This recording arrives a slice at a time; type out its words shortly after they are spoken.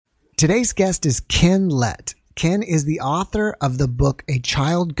Today's guest is Ken Lett. Ken is the author of the book A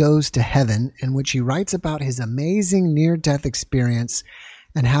Child Goes to Heaven, in which he writes about his amazing near-death experience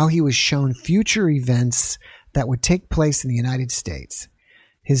and how he was shown future events that would take place in the United States.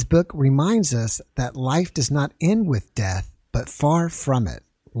 His book reminds us that life does not end with death, but far from it.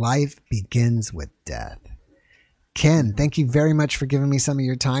 Life begins with death. Ken, thank you very much for giving me some of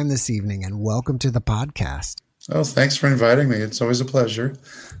your time this evening, and welcome to the podcast. Oh, thanks for inviting me. It's always a pleasure.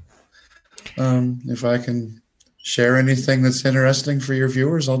 If I can share anything that's interesting for your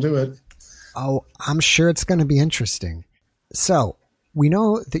viewers, I'll do it. Oh, I'm sure it's going to be interesting. So, we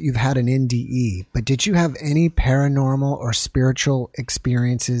know that you've had an NDE, but did you have any paranormal or spiritual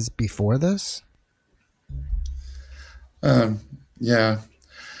experiences before this? Yeah.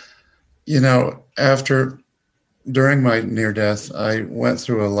 During my near death, I went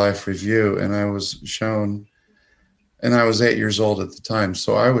through a life review and I was shown, and I was 8 years old at the time.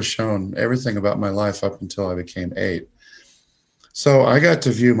 So I was shown everything about my life up until I became 8. So I got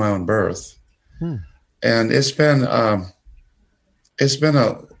to view my own birth. And it's been a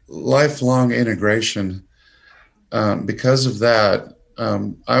lifelong integration. Because of that,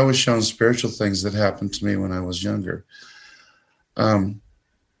 I was shown spiritual things that happened to me when I was younger. I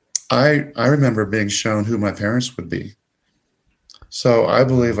remember being shown who my parents would be. So I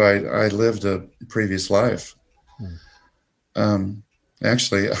believe I lived a previous life.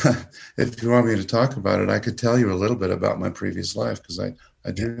 Actually, if you want me to talk about it, I could tell you a little bit about my previous life because I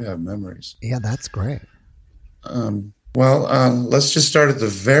do have memories. Yeah, that's great. Let's just start at the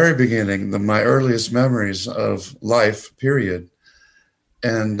very beginning, my earliest memories of life, period.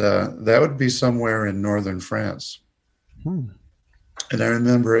 And that would be somewhere in northern France. And I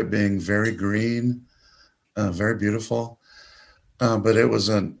remember it being very green, very beautiful. But it was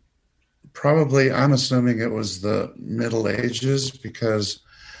I'm assuming it was the Middle Ages because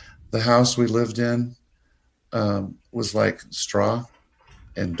the house we lived in was like straw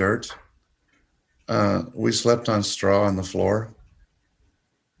and dirt. We slept on straw on the floor.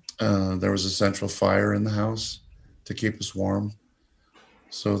 There was a central fire in the house to keep us warm.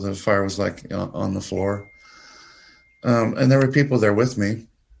 So the fire was like on the floor. And there were people there with me.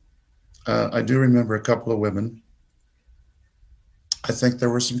 I do remember a couple of women. I think there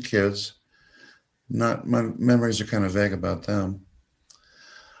were some kids. My memories are kind of vague about them.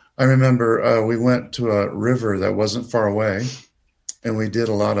 I remember we went to a river that wasn't far away, and we did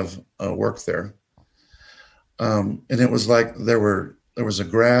a lot of work there. And it was like there was a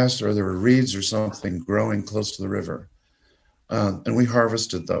grass or there were reeds or something growing close to the river. And we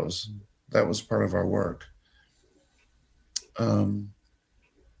harvested those. That was part of our work.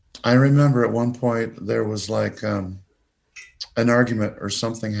 I remember at one point there was like an argument or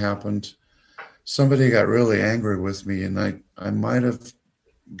something happened. Somebody got really angry with me, and I might have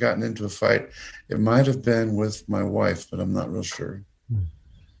gotten into a fight. It might have been with my wife, but I'm not real sure.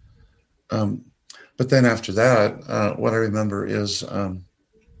 But then after that, what I remember is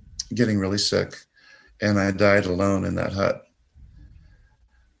getting really sick, and I died alone in that hut.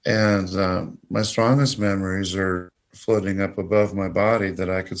 And my strongest memories are floating up above my body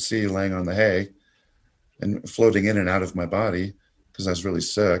that I could see laying on the hay and floating in and out of my body because I was really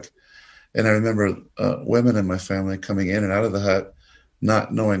sick. And I remember women in my family coming in and out of the hut,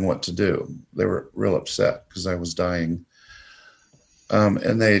 not knowing what to do. They were real upset because I was dying.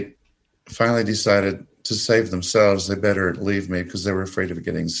 And they finally decided to save themselves. They better leave me because they were afraid of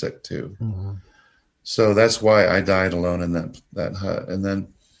getting sick too. Mm-hmm. So that's why I died alone in that hut. And then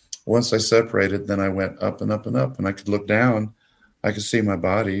once I separated, then I went up and up and up, and I could look down. I could see my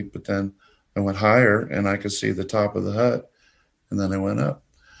body, but then I went higher and I could see the top of the hut, and then I went up.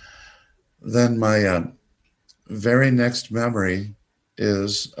 Then my very next memory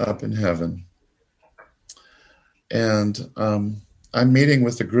is up in heaven. And I'm meeting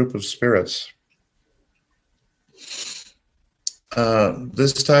with a group of spirits.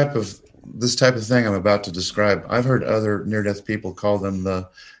 This type of thing I'm about to describe, I've heard other near-death people call them the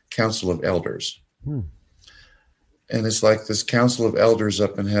Council of Elders. And it's like this Council of Elders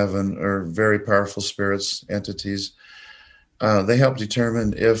up in heaven are very powerful spirits, entities. They help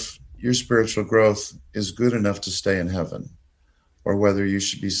determine if your spiritual growth is good enough to stay in heaven or whether you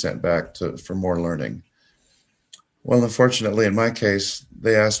should be sent back for more learning. Well, unfortunately, in my case,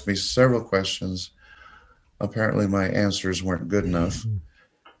 they asked me several questions. Apparently, my answers weren't good enough.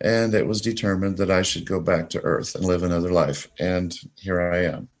 And it was determined that I should go back to Earth and live another life. And here I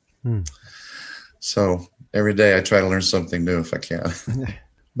am. So every day I try to learn something new if I can.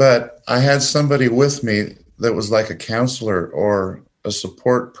 But I had somebody with me that was like a counselor or a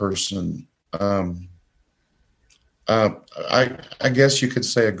support person. I uh, I guess you could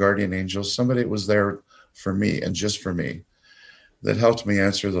say a guardian angel, somebody that was there for me and just for me, that helped me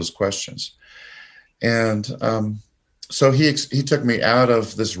answer those questions. And so he took me out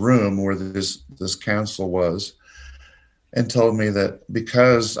of this room where this council was, and told me that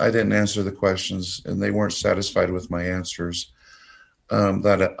because I didn't answer the questions and they weren't satisfied with my answers,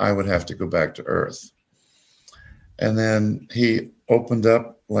 that I would have to go back to Earth. And then he opened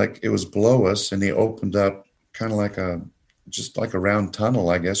up, like it was below us, and he opened up kind of just like a round tunnel,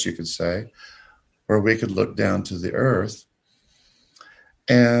 I guess you could say, where we could look down to the Earth.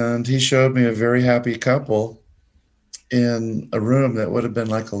 And he showed me a very happy couple in a room that would have been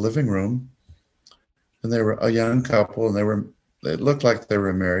like a living room. And they were a young couple, and it looked like they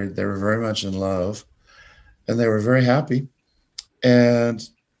were married. They were very much in love, and they were very happy. And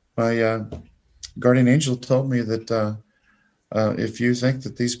my guardian angel told me that if you think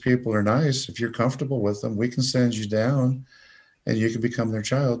that these people are nice, if you're comfortable with them, we can send you down, and you can become their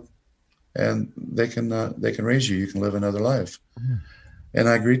child, and they can raise you. You can live another life. Mm. And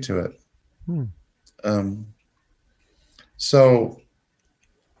I agreed to it. Mm. So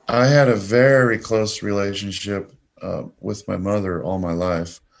I had a very close relationship with my mother all my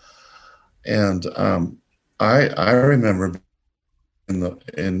life, and I remember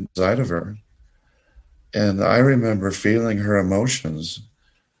inside of her, and I remember feeling her emotions.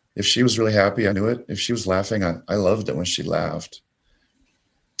 If she was really happy, I knew it. If she was laughing, I loved it when she laughed.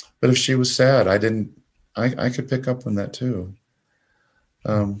 But if she was sad, I could pick up on that too.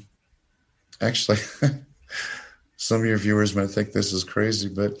 Actually, some of your viewers might think this is crazy,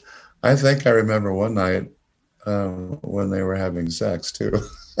 but I think I remember one night when they were having sex too.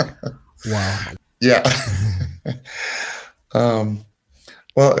 Wow. Yeah.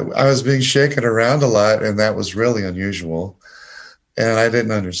 Well, I was being shaken around a lot, and that was really unusual, and I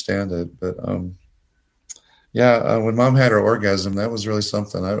didn't understand it. But when Mom had her orgasm, that was really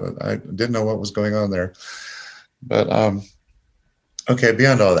something. I didn't know what was going on there. But okay,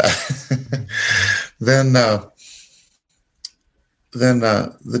 beyond all that, then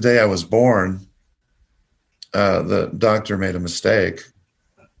the day I was born, the doctor made a mistake.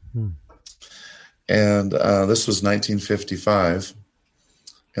 And this was 1955,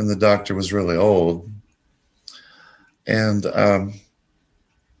 and the doctor was really old. And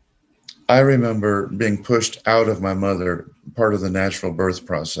I remember being pushed out of my mother, part of the natural birth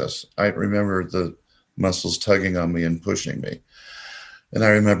process. I remember the muscles tugging on me and pushing me. And I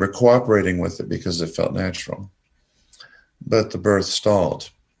remember cooperating with it because it felt natural. But the birth stalled.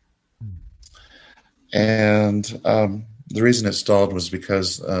 And the reason it stalled was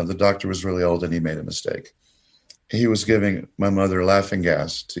because the doctor was really old and he made a mistake. He was giving my mother laughing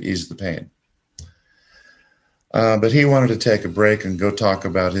gas to ease the pain. But he wanted to take a break and go talk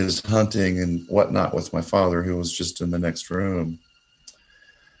about his hunting and whatnot with my father, who was just in the next room.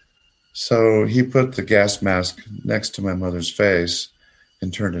 So he put the gas mask next to my mother's face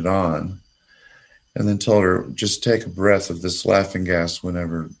and turned it on, and then told her, just take a breath of this laughing gas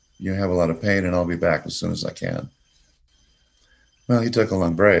whenever you have a lot of pain, and I'll be back as soon as I can. Well, he took a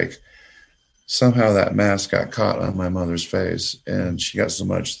long break. Somehow that mask got caught on my mother's face, and she got so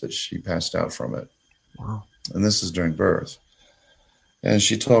much that she passed out from it. Wow. And this is during birth. And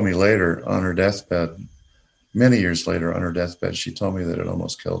she told me later on her deathbed, many years later on her deathbed, she told me that it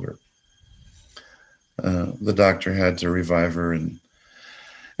almost killed her. The doctor had to revive her. And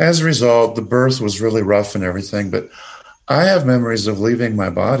as a result, the birth was really rough and everything. But I have memories of leaving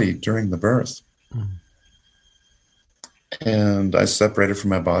my body during the birth. Mm-hmm. And I separated from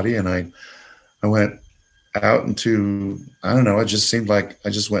my body, and I went out into, I don't know, it just seemed like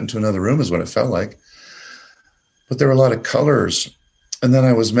I just went into another room is what it felt like. But there were a lot of colors. And then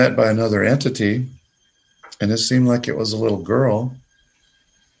I was met by another entity, and it seemed like it was a little girl.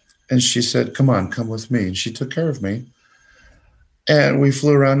 And she said, come on, come with me. And she took care of me. And we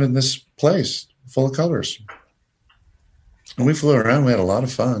flew around in this place full of colors. And we flew around. We had a lot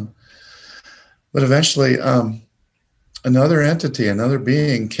of fun. But eventually, another entity, another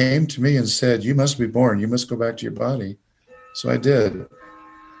being came to me and said, you must be born. You must go back to your body. So I did.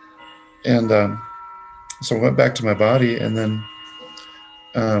 And so I went back to my body. And then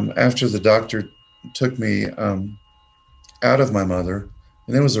after the doctor took me out of my mother,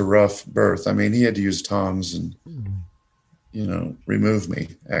 and it was a rough birth. I mean, he had to use tongs and, remove me,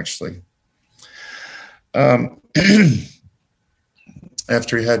 actually.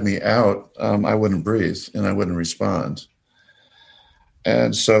 After he had me out, I wouldn't breathe and I wouldn't respond.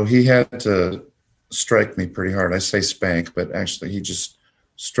 And so he had to strike me pretty hard. I say spank, but actually he just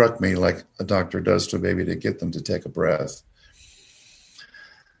struck me like a doctor does to a baby to get them to take a breath.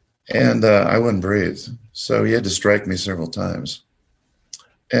 and I wouldn't breathe. So he had to strike me several times.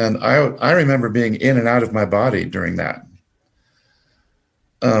 And I remember being in and out of my body during that.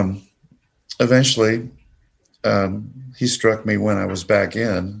 Eventually, he struck me when I was back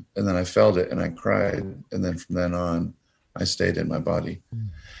in, and then I felt it and I cried. And then from then on, I stayed in my body.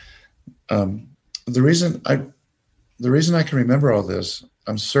 The reason I can remember all this,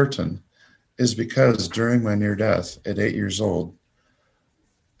 I'm certain, is because during my near death at 8 years old,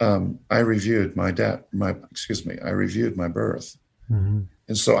 I reviewed my birth. Mm-hmm.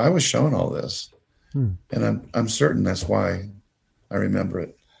 And so I was shown all this. And I'm certain that's why I remember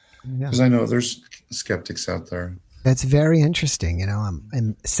it. Because I know there's skeptics out there. That's very interesting. And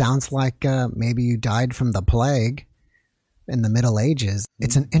it sounds like maybe you died from the plague in the Middle Ages.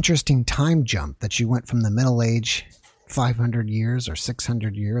 It's an interesting time jump that you went from the Middle Age 500 years or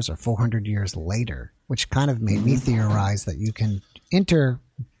 600 years or 400 years later, which kind of made me theorize that you can enter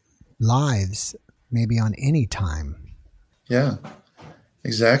lives maybe on any time. Yeah,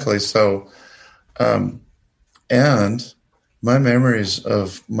 exactly. So, and my memories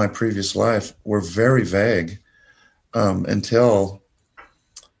of my previous life were very vague until,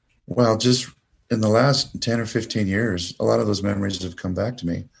 well, just in the last 10 or 15 years, a lot of those memories have come back to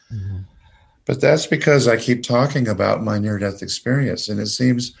me. Mm-hmm. But that's because I keep talking about my near-death experience. And it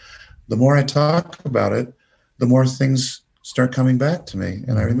seems the more I talk about it, the more things start coming back to me,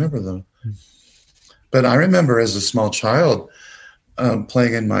 and I remember them. Mm-hmm. But I remember as a small child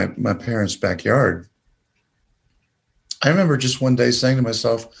playing in my parents' backyard. I remember just one day saying to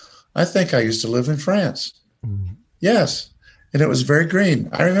myself, I think I used to live in France. Mm-hmm. Yes. And it was very green.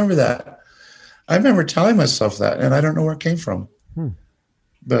 I remember that. I remember telling myself that, and I don't know where it came from.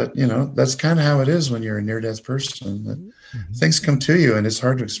 But, that's kind of how it is when you're a near-death person. Mm-hmm. Things come to you, and it's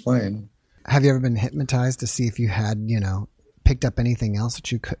hard to explain. Have you ever been hypnotized to see if you had, picked up anything else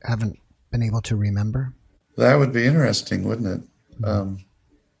that you haven't been able to remember? That would be interesting, wouldn't it? Mm-hmm.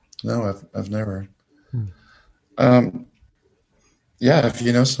 No, I've never. Yeah, if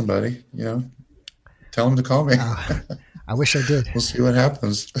you know somebody, tell them to call me. I wish I did. We'll see what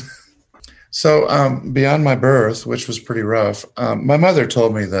happens. So beyond my birth, which was pretty rough, my mother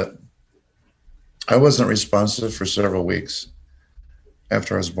told me that I wasn't responsive for several weeks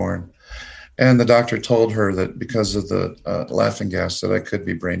after I was born. And the doctor told her that because of the laughing gas that I could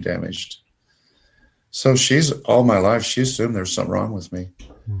be brain damaged. So all my life, she assumed there was something wrong with me.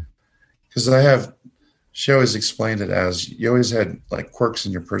 Because she always explained it as you always had like quirks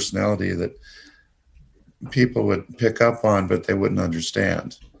in your personality that people would pick up on, but they wouldn't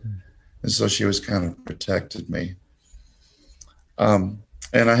understand. And so she was kind of protected me. And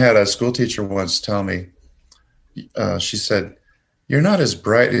I had a school teacher once tell me, she said, you're not as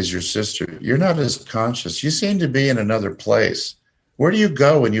bright as your sister. You're not as conscious. You seem to be in another place. Where do you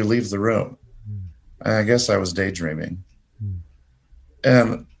go when you leave the room? And I guess I was daydreaming.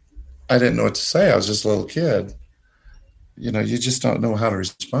 And I didn't know what to say. I was just a little kid. You just don't know how to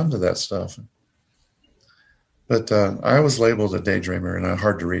respond to that stuff. But I was labeled a daydreamer and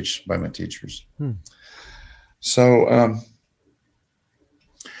hard to reach by my teachers. So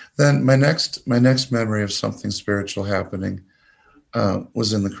then my next memory of something spiritual happening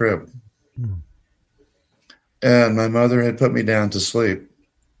was in the crib. And my mother had put me down to sleep.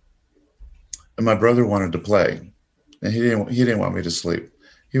 And my brother wanted to play. And he didn't want me to sleep.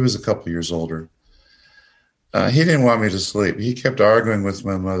 He was a couple years older. He didn't want me to sleep. He kept arguing with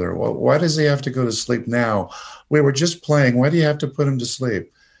my mother. Well, why does he have to go to sleep now? We were just playing. Why do you have to put him to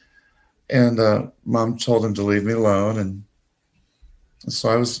sleep? And Mom told him to leave me alone. And so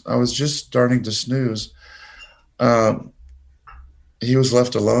I was just starting to snooze. He was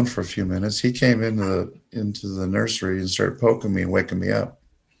left alone for a few minutes. He came into the nursery and started poking me and waking me up.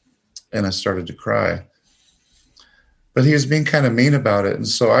 And I started to cry. But he was being kind of mean about it. And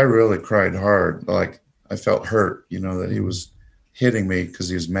so I really cried hard. Like I felt hurt, that he was hitting me because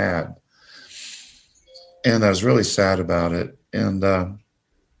he was mad. And I was really sad about it. And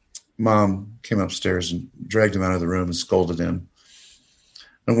Mom came upstairs and dragged him out of the room and scolded him.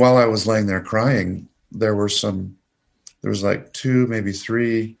 And while I was laying there crying, there was like 2, maybe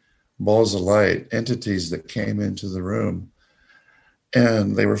 3 balls of light, entities that came into the room.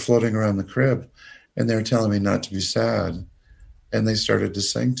 And they were floating around the crib. And they were telling me not to be sad. And they started to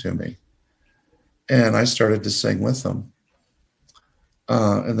sing to me. And I started to sing with them.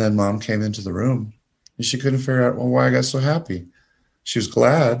 And then Mom came into the room. And she couldn't figure out why I got so happy. She was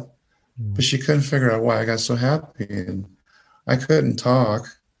glad, but she couldn't figure out why I got so happy. And I couldn't talk.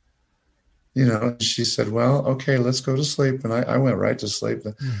 She said, well, okay, let's go to sleep. And I went right to sleep.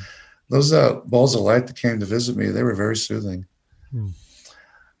 Those balls of light that came to visit me, they were very soothing.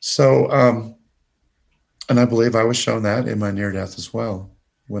 So, and I believe I was shown that in my near death as well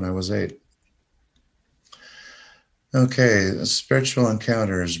when I was 8. Okay, spiritual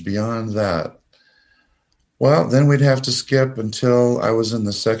encounters beyond that. Well, then we'd have to skip until I was in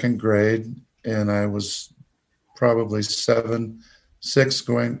the 2nd grade, and I was probably 6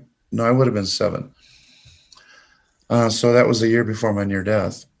 going. No, I would have been 7. So that was a year before my near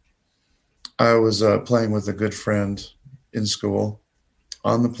death. I was playing with a good friend in school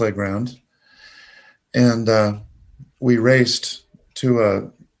on the playground, and we raced to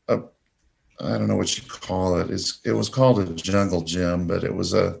a I don't know what you call it. It was called a jungle gym, but it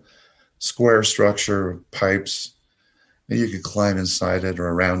was a square structure, pipes, and you could climb inside it or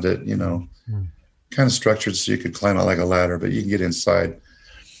around it, kind of structured so you could climb out like a ladder, but you can get inside.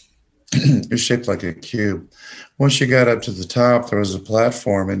 It was shaped like a cube. Once you got up to the top, there was a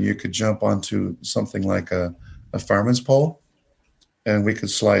platform, and you could jump onto something like a fireman's pole, and we could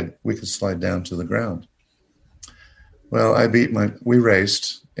slide down to the ground. Well, we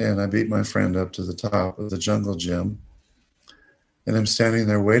raced, and I beat my friend up to the top of the jungle gym, and I'm standing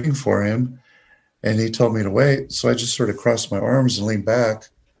there waiting for him, and he told me to wait. So I just sort of crossed my arms and leaned back,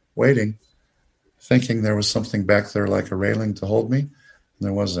 waiting, thinking there was something back there like a railing to hold me. And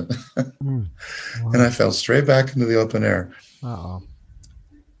there wasn't. Wow. And I fell straight back into the open air. Uh-oh.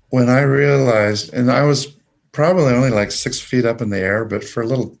 When I realized, and I was probably only like 6 feet up in the air, but for a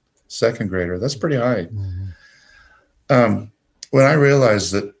little 2nd grader, that's pretty high. Mm-hmm. When I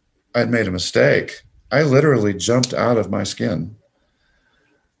realized that I'd made a mistake, I literally jumped out of my skin.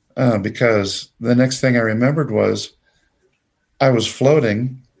 Because the next thing I remembered was I was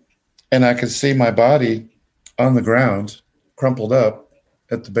floating, and I could see my body on the ground, crumpled up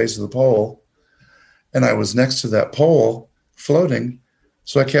at the base of the pole. And I was next to that pole floating.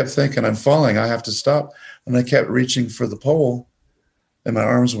 So I kept thinking, I'm falling, I have to stop. And I kept reaching for the pole, and my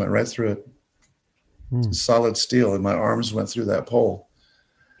arms went right through it. Solid steel, and my arms went through that pole.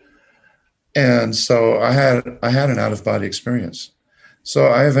 And so I had an out-of-body experience. So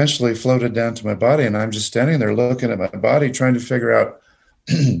I eventually floated down to my body, and I'm just standing there looking at my body, trying to figure out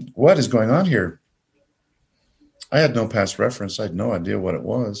what is going on here. I had no past reference. I had no idea what it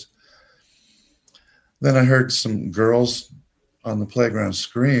was. Then I heard some girls on the playground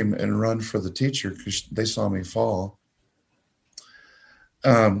scream and run for the teacher because they saw me fall.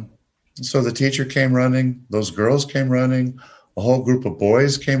 So the teacher came running. Those girls came running. A whole group of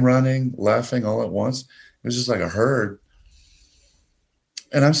boys came running, laughing all at once. It was just like a herd.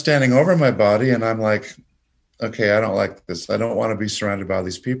 And I'm standing over my body, and I'm like, okay, I don't like this. I don't want to be surrounded by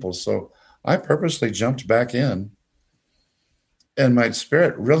these people. So I purposely jumped back in, and my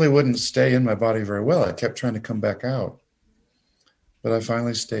spirit really wouldn't stay in my body very well. I kept trying to come back out, but I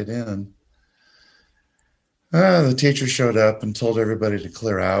finally stayed in. The teacher showed up and told everybody to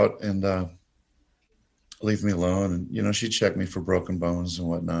clear out and leave me alone. And, she checked me for broken bones and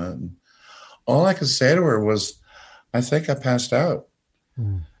whatnot. And all I could say to her was, I think I passed out.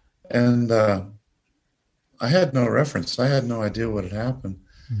 And I had no reference. I had no idea what had happened.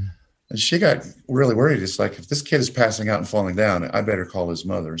 And she got really worried. It's like, if this kid is passing out and falling down, I better call his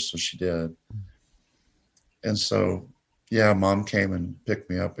mother. So she did. And so, yeah, Mom came and picked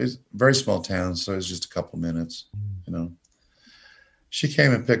me up. It's a very small town, so it was just a couple minutes, She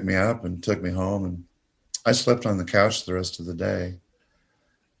came and picked me up and took me home, and I slept on the couch the rest of the day.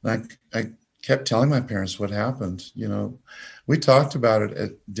 And I kept telling my parents what happened. We talked about it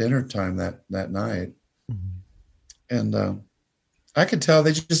at dinner time that night. And I could tell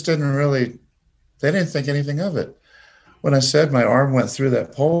they just they didn't think anything of it. When I said my arm went through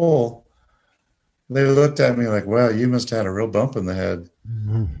that pole, they looked at me like, well, you must have had a real bump in the head.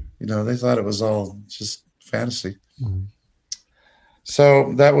 They thought it was all just fantasy.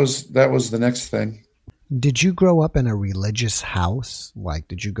 So that was the next thing. Did you grow up in a religious house? Like,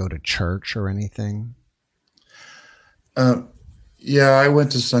 did you go to church or anything? Yeah, I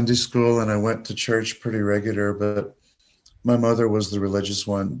went to Sunday school and I went to church pretty regular, but my mother was the religious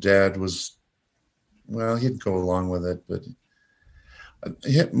one. Dad was, well, he'd go along with it, but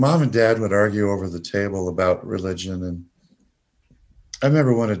Mom and Dad would argue over the table about religion. And I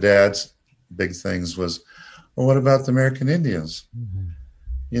remember one of Dad's big things was, well, what about the American Indians?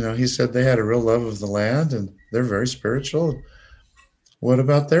 He said they had a real love of the land and they're very spiritual. What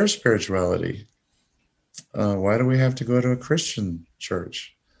about their spirituality? Why do we have to go to a Christian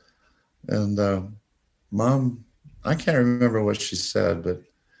church? And Mom, I can't remember what she said, but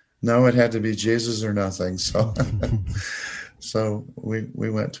no, it had to be Jesus or nothing. So, so we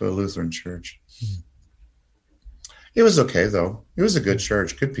went to a Lutheran church. It was okay though. It was a good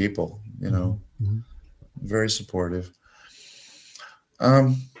church, good people, very supportive.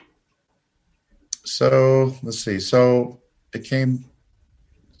 So let's see. It came.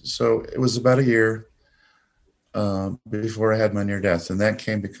 So it was about a year before I had my near death, and that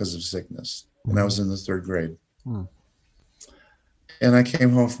came because of sickness. And I was in the third grade. Mm. And I came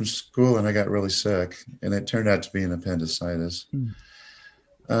home from school and I got really sick, and it turned out to be an appendicitis.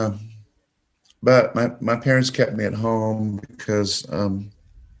 But my parents kept me at home because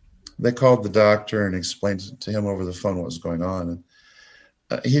they called the doctor and explained to him over the phone what was going on. And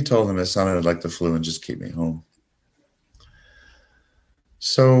he told them it sounded like the flu and just keep me home.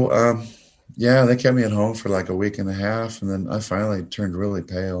 So, yeah, they kept me at home for like a week and a half, and then I finally turned really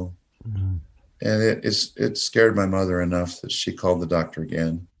pale. Mm-hmm. And it scared my mother enough that she called the doctor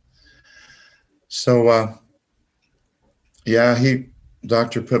again. So,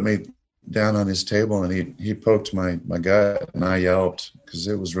 doctor put me down on his table, and he poked my gut, and I yelped because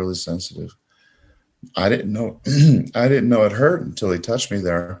it was really sensitive. I didn't know it hurt until he touched me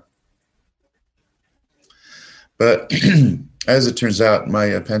there. But as it turns out, my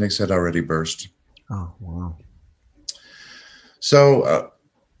appendix had already burst. Oh, wow. So,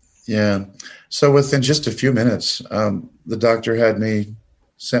 yeah. So within just a few minutes, the doctor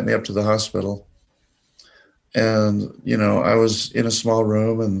sent me up to the hospital. And, I was in a small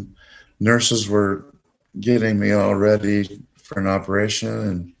room, and nurses were getting me all ready for an operation.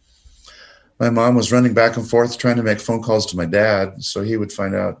 And my mom was running back and forth trying to make phone calls to my dad so he would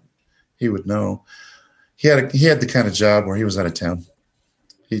find out, he would know. He had the kind of job where he was out of town.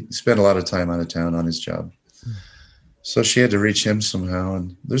 He spent a lot of time out of town on his job. So she had to reach him somehow.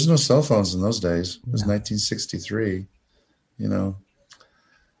 And there's no cell phones in those days. It was 1963,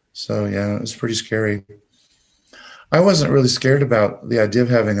 So, yeah, it was pretty scary. I wasn't really scared about the idea of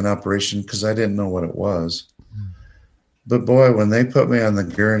having an operation because I didn't know what it was. But boy, when they put me on the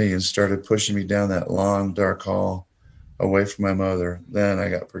gurney and started pushing me down that long, dark hall away from my mother, then I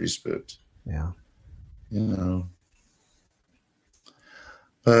got pretty spooked. Yeah.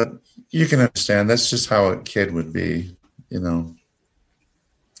 But you can understand that's just how a kid would be, Then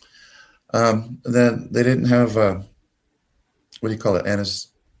they didn't have, what do you call it,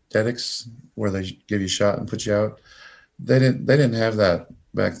 anesthetics, where they give you a shot and put you out. They didn't have that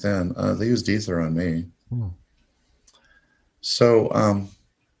back then. They used ether on me. So,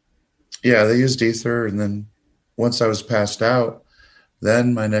 they used ether. And then once I was passed out,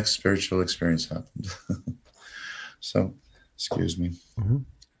 then my next spiritual experience happened. So, excuse me. Mm-hmm.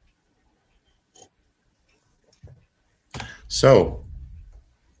 So,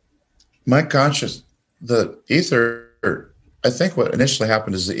 my the ether, I think what initially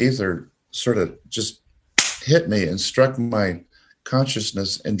happened is the ether sort of just hit me and struck my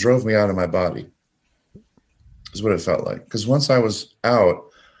consciousness and drove me out of my body, is what it felt like. Because once I was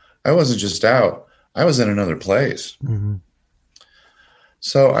out, I wasn't just out, I was in another place. Mm-hmm.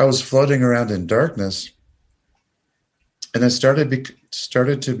 So I was floating around in darkness, and I started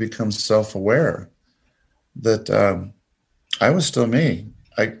to become self-aware that I was still me.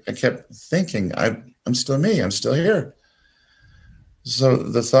 I kept thinking, I'm still me. I'm still here. So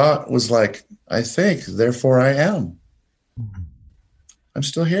the thought was like, I think, therefore I am. Mm-hmm. I'm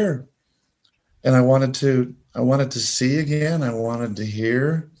still here. And I wanted to see again. I wanted to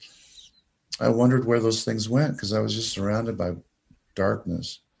hear. I wondered where those things went because I was just surrounded by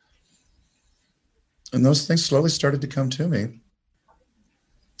darkness. And those things slowly started to come to me.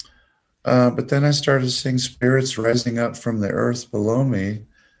 But then I started seeing spirits rising up from the earth below me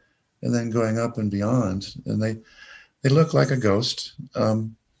and then going up and beyond. And they looked like a ghost.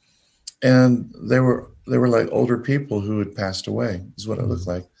 And they were like older people who had passed away, is what it looked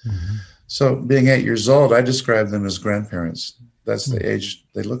like. Mm-hmm. So being 8 years old, I described them as grandparents. That's the age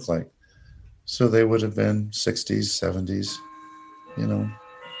they look like. So they would have been 60s, 70s,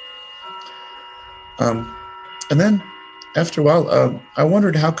 And then after a while, I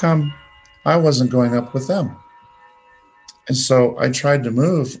wondered how come I wasn't going up with them. And so I tried to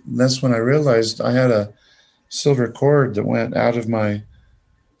move. And that's when I realized I had a silver cord that went out of my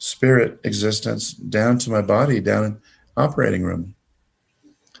spirit existence down to my body, down in the operating room.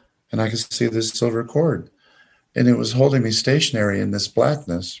 And I could see this silver cord. And it was holding me stationary in this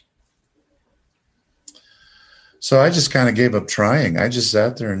blackness. So I just kind of gave up trying. I just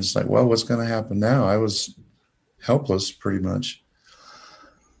sat there and it's like, well, what's going to happen now? I was helpless pretty much.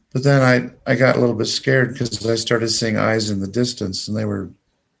 But then I got a little bit scared because I started seeing eyes in the distance, and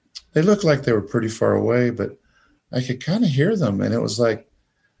they looked like they were pretty far away, but I could kind of hear them. And it was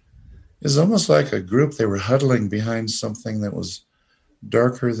almost like a group. They were huddling behind something that was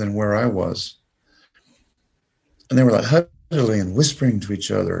darker than where I was. And they were like huddling and whispering to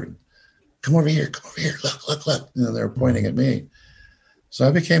each other. Come over here, look. They were pointing at me. So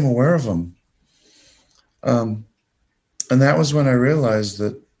I became aware of them. Um, and that was when I realized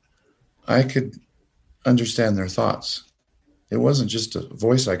that I could understand their thoughts. It wasn't just a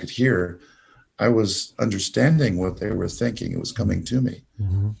voice I could hear. I was understanding what they were thinking. It was coming to me.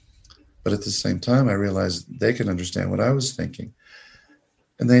 Mm-hmm. But at the same time, I realized they could understand what I was thinking.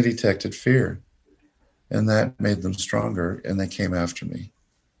 And they detected fear. And that made them stronger. And they came after me.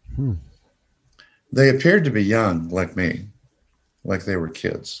 Hmm. They appeared to be young, like me, like they were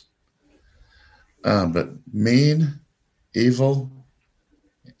kids. But mean, evil,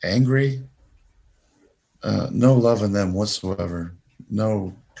 angry, no love in them whatsoever,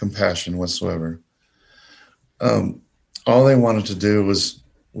 no compassion whatsoever. All they wanted to do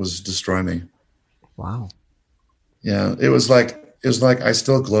was destroy me. Wow. Yeah, it was like I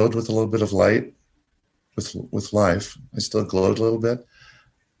still glowed with a little bit of light with life. I still glowed a little bit.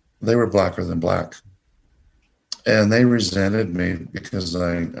 They were blacker than black, and they resented me because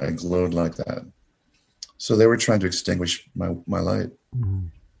I glowed like that. So they were trying to extinguish my light. Mm-hmm.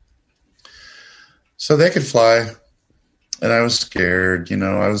 So they could fly, and I was scared.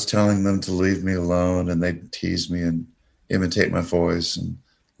 I was telling them to leave me alone, and they'd tease me and imitate my voice and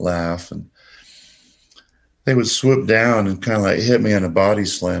laugh. And they would swoop down and kind of like hit me on a body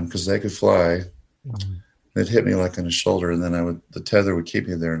slam because they could fly. Mm-hmm. They'd hit me like on the shoulder, and then the tether would keep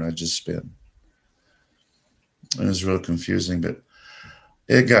me there, and I'd just spin. And it was real confusing, but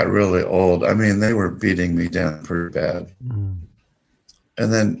it got really old. I mean, they were beating me down pretty bad. Mm-hmm.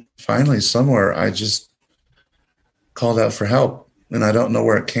 And then finally, somewhere, I just called out for help, and I don't know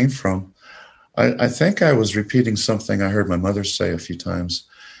where it came from. I think I was repeating something I heard my mother say a few times,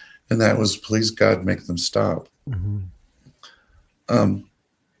 and that was, "Please, God, make them stop." Mm-hmm.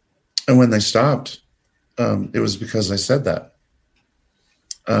 And when they stopped, it was because I said that.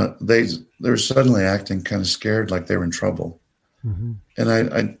 They were suddenly acting kind of scared, like they were in trouble. Mm-hmm.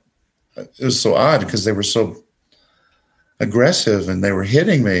 And it was so odd because they were so aggressive and they were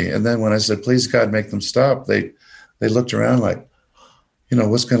hitting me. And then when I said, "Please, God, make them stop," they looked around like,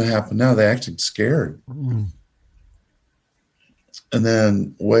 what's going to happen now? They acted scared. Mm-hmm. And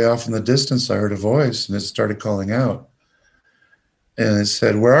then way off in the distance, I heard a voice, and it started calling out. And it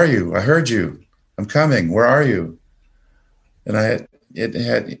said, "Where are you? I heard you. I'm coming. Where are you?" And it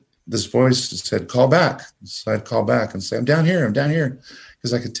had this voice that said, "Call back." So I'd call back and say, "I'm down here. I'm down here."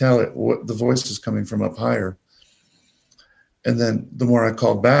 Because I could tell the voice was coming from up higher. And then the more I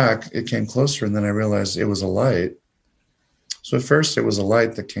called back, it came closer. And then I realized it was a light. So at first it was a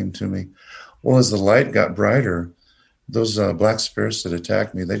light that came to me. Well, as the light got brighter, those black spirits that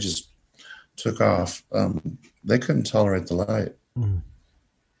attacked me, they just took off. They couldn't tolerate the light. Mm.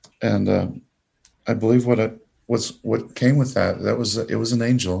 And I believe what came with that it was an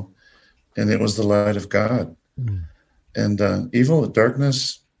angel, and it was the light of God. Mm. And evil,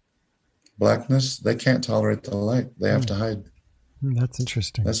 darkness, blackness, they can't tolerate the light. They have to hide. That's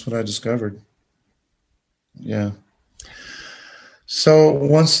interesting. That's what I discovered. Yeah. So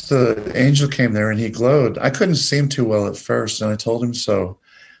once the angel came there and he glowed, I couldn't see him too well at first, and I told him so.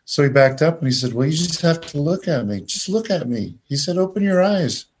 So he backed up and he said, "Well, you just have to look at me. Just look at me." He said, "Open your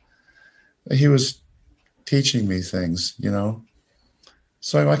eyes." He was teaching me things,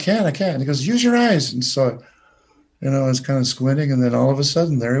 So I can't. And he goes, "Use your eyes." And so, I was kind of squinting, and then all of a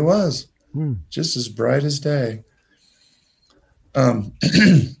sudden there he was, just as bright as day. A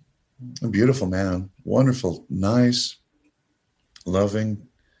beautiful man, wonderful, nice, loving,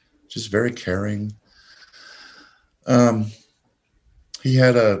 just very caring. He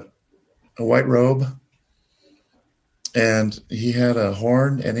had a white robe, and he had a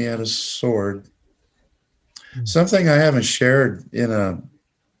horn, and he had a sword. Something I haven't shared in a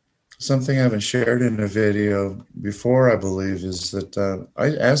video before, I believe, is that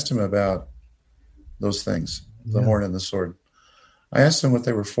I asked him about those things, the horn and the sword. I asked him what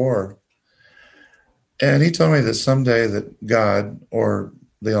they were for. And he told me that someday that God or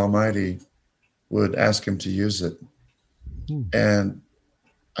the Almighty would ask him to use it. And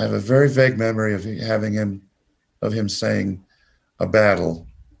I have a very vague memory of him saying a battle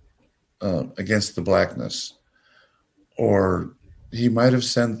against the blackness. Or he might have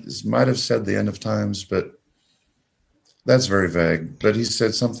said the end of times, but that's very vague. But he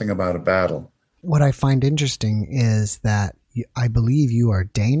said something about a battle. What I find interesting is that I believe you are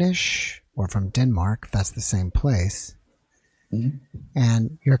Danish or from Denmark. That's the same place. Mm-hmm.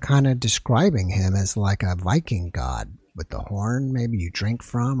 And you're kind of describing him as like a Viking god with the horn maybe you drink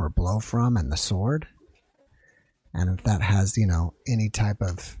from or blow from, and the sword. And if that has, any type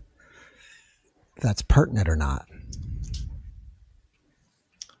of, if that's pertinent or not.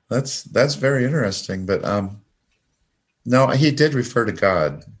 That's very interesting. But no, he did refer to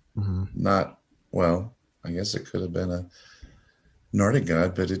God. Mm-hmm. I guess it could have been a Nordic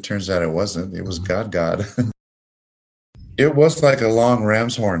god, but it turns out it wasn't. It was God. It was like a long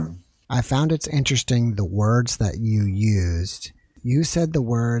ram's horn. I found it's interesting the words that you used. You said the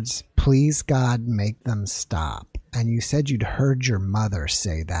words, "Please God, make them stop." And you said you'd heard your mother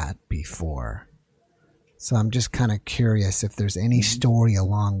say that before. So I'm just kind of curious if there's any story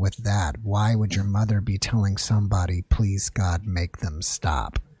along with that. Why would your mother be telling somebody, "Please God, make them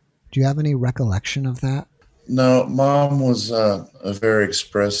stop"? Do you have any recollection of that? No, Mom was a very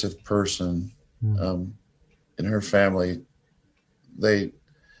expressive person. In her family, they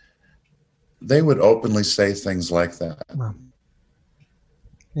would openly say things like that. Well,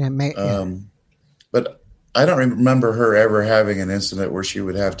 yeah. But I don't remember her ever having an incident where she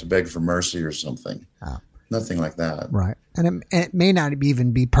would have to beg for mercy or something. Oh. Nothing like that. Right. And it may not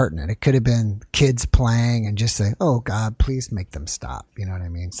even be pertinent. It could have been kids playing and just say, "Oh, God, please make them stop." You know what I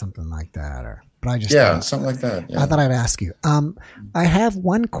mean? Something like that. But I just something like that. Yeah. I thought I'd ask you. I have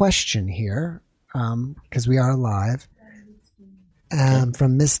one question here because we are live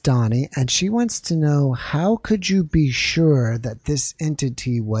from Miss Donnie, and she wants to know, how could you be sure that this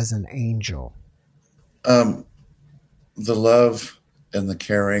entity was an angel? The love and the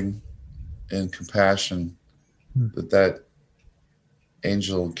caring and compassion that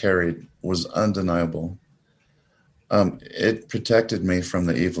angel carried was undeniable. It protected me from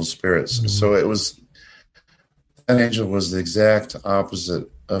the evil spirits. Mm-hmm. So that angel was the exact opposite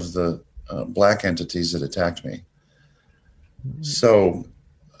of the black entities that attacked me. Mm-hmm. So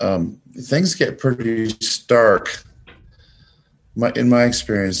things get pretty stark. In my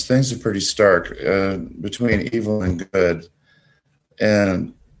experience, things are pretty stark between evil and good.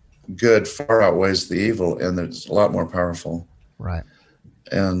 And good far outweighs the evil, and it's a lot more powerful. Right.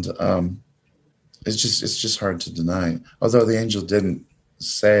 And it's just hard to deny. Although the angel didn't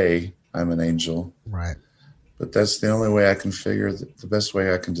say I'm an angel. Right. But that's the only way I can figure, the best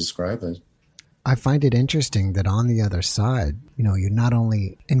way I can describe it. I find it interesting that on the other side, you not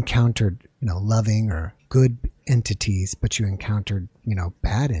only encountered, loving or good entities, but you encountered,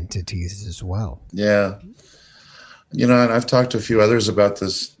 bad entities as well. Yeah. And I've talked to a few others about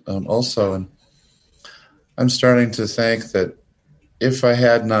this also, and I'm starting to think that if I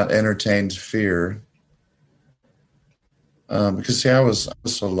had not entertained fear, because I was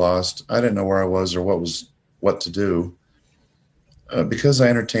so lost, I didn't know where I was or what to do. Because I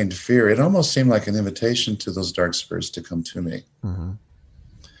entertained fear, it almost seemed like an invitation to those dark spirits to come to me. Mm-hmm.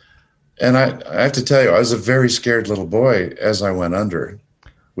 And I have to tell you, I was a very scared little boy as I went under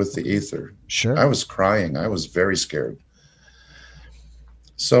with the ether. Sure. I was crying. I was very scared.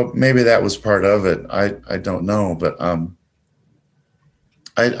 So maybe that was part of it. I don't know. But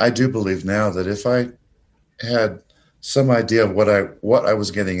I do believe now that if I had some idea of what I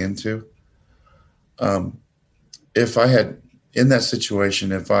was getting into, if I had, in that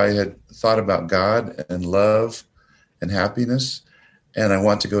situation, if I had thought about God and love and happiness, and I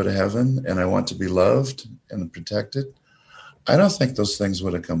want to go to heaven and I want to be loved and protected, I don't think those things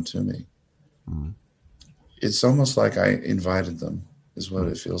would have come to me. Mm-hmm. It's almost like I invited them, is what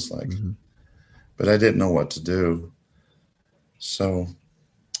it feels like. Mm-hmm. But I didn't know what to do. So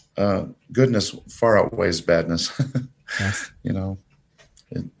goodness far outweighs badness, yes.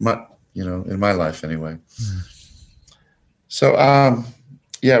 in my life anyway. Mm-hmm. So,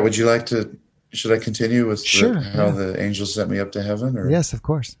 would you like to, should I continue with how the angels sent me up to heaven? Or? Yes, of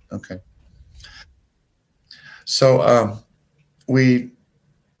course. Okay. So we,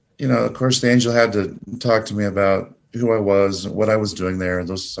 of course, the angel had to talk to me about who I was, what I was doing there,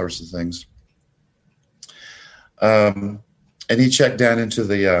 those sorts of things. And he checked down into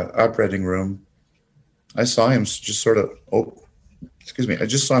the operating room. I saw him just sort of, I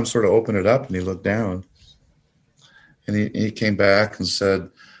just saw him sort of open it up, and he looked down. And he came back and said,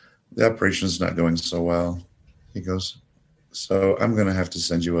 "The operation is not going so well." He goes, "So I'm going to have to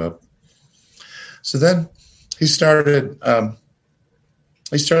send you up." So then he started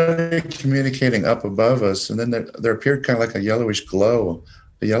communicating up above us, and then there appeared kind of like a yellowish glow,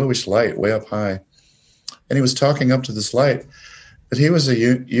 a yellowish light way up high. And he was talking up to this light, but he was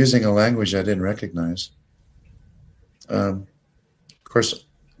using a language I didn't recognize. Of course,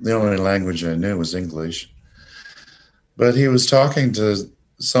 the only language I knew was English. But he was talking to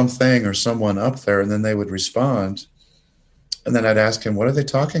something or someone up there, and then they would respond. And then I'd ask him, "What are they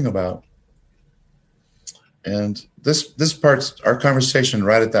talking about?" And this part's our conversation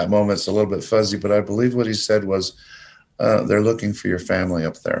right at that moment. It's a little bit fuzzy, but I believe what he said was, "They're looking for your family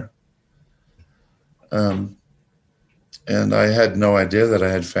up there." And I had no idea that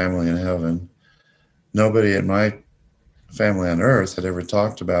I had family in heaven. Nobody in my family on earth had ever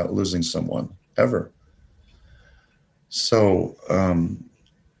talked about losing someone, ever. So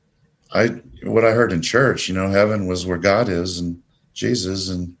what I heard in church, heaven was where God is and Jesus,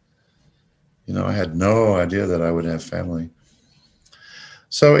 and I had no idea that I would have family.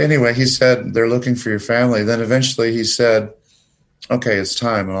 So anyway, he said, they're looking for your family. Then eventually he said, okay, it's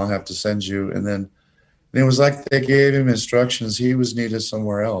time, and I'll have to send you. And it was like they gave him instructions. He was needed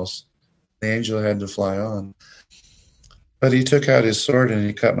somewhere else. The angel had to fly on. But he took out his sword and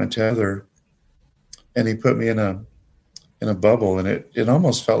he cut my tether, and he put me in a bubble, and it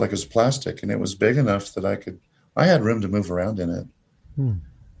almost felt like it was plastic, and it was big enough that I had room to move around in it.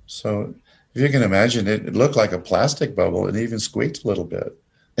 So if you can imagine, it looked like a plastic bubble, and even squeaked a little bit.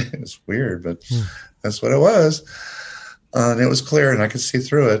 It's weird, but that's what it was. And it was clear, and I could see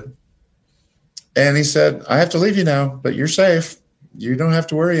through it. And he said, I have to leave you now, but you're safe. You don't have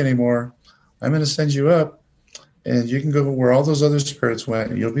to worry anymore. I'm going to send you up, and you can go where all those other spirits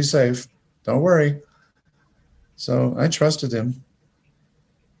went, and you'll be safe. Don't worry. So I trusted him.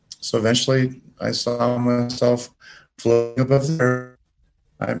 So eventually I saw myself floating above there.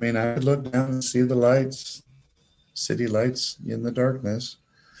 I mean, I could look down and see the lights, city lights in the darkness.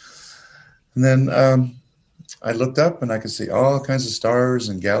 And then I looked up and I could see all kinds of stars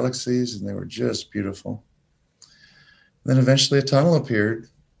and galaxies, and they were just beautiful. And then eventually a tunnel appeared,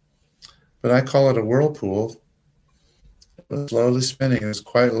 but I call it a whirlpool. It was slowly spinning. It was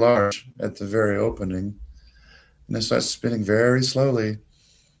quite large at the very opening. And it started spinning very slowly,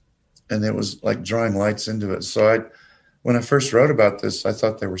 and it was like drawing lights into it. So when I first wrote about this, I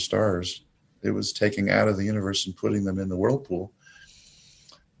thought they were stars. It was taking out of the universe and putting them in the whirlpool.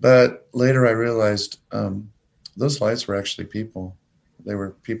 But later I realized those lights were actually people. They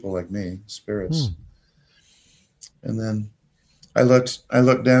were people like me, spirits. And then I looked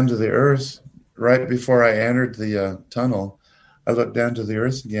down to the earth right before I entered the tunnel. I looked down to the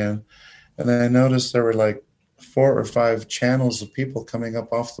earth again, and I noticed there were like 4 or 5 channels of people coming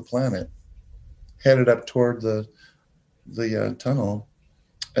up off the planet, headed up toward the tunnel.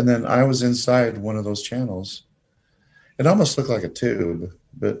 And then I was inside one of those channels. It almost looked like a tube,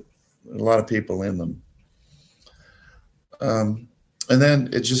 but a lot of people in them. And then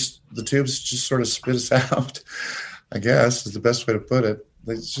the tubes just sort of spit us out, I guess is the best way to put it.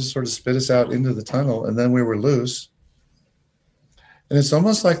 They just sort of spit us out into the tunnel, and then we were loose. And it's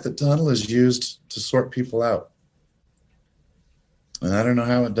almost like the tunnel is used to sort people out. And I don't know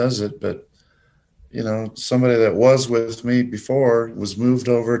how it does it, but somebody that was with me before was moved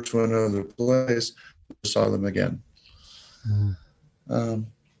over to another place, saw them again.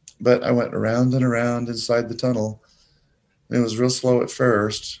 But I went around and around inside the tunnel. It was real slow at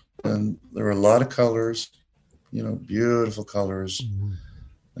first, and there were a lot of colors, beautiful colors,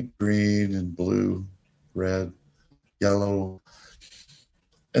 like green and blue, red, yellow.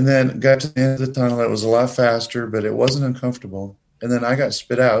 And then got to the end of the tunnel. It was a lot faster, but it wasn't uncomfortable. And then I got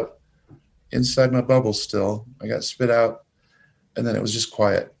spit out inside my bubble still. I got spit out, and then it was just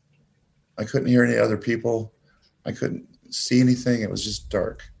quiet. I couldn't hear any other people. I couldn't see anything. It was just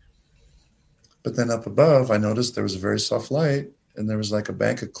dark. But then up above, I noticed there was a very soft light, and there was like a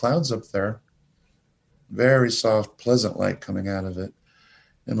bank of clouds up there. Very soft, pleasant light coming out of it.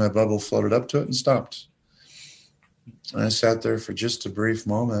 And my bubble floated up to it and stopped. And I sat there for just a brief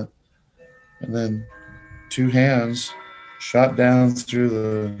moment. And then 2 hands shot down through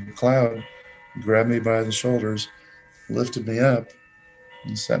the cloud, grabbed me by the shoulders, lifted me up,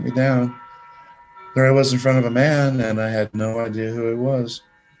 and sat me down. There I was in front of a man, and I had no idea who he was.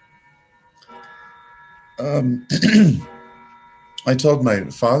 I told my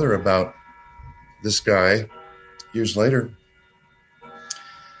father about this guy years later.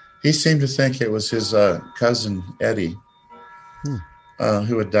 He seemed to think it was his cousin Eddie,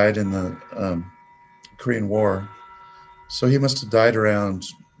 who had died in the Korean War. So he must have died around,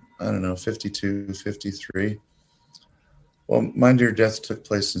 52, 53. Well, my near death took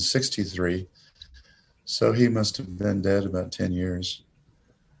place in 63. So he must have been dead about 10 years.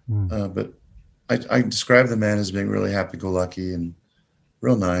 But I describe the man as being really happy-go-lucky and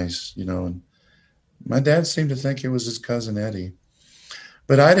real nice, and my dad seemed to think it was his cousin Eddie.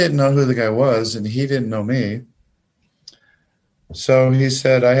 But I didn't know who the guy was, and he didn't know me. So he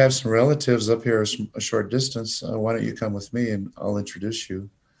said, I have some relatives up here a short distance. Why don't you come with me, and I'll introduce you.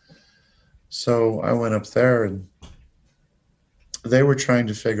 So I went up there, and they were trying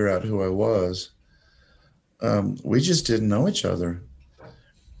to figure out who I was. We just didn't know each other.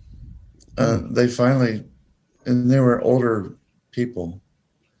 They finally, and they were older people.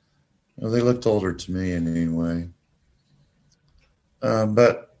 They looked older to me anyway.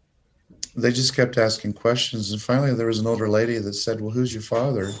 But they just kept asking questions. And finally there was an older lady that said, well, who's your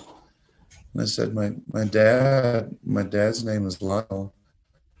father? And I said, my dad's name is Lionel.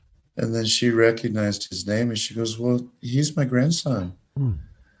 And then she recognized his name and she goes, well, he's my grandson. Hmm.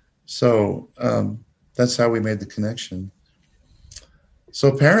 So that's how we made the connection. So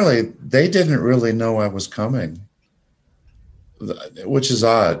apparently they didn't really know I was coming, which is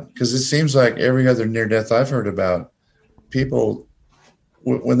odd because it seems like every other near death I've heard about, people,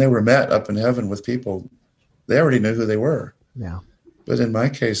 when they were met up in heaven with people, they already knew who they were. Yeah. But in my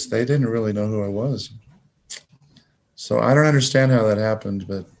case, they didn't really know who I was. So I don't understand how that happened,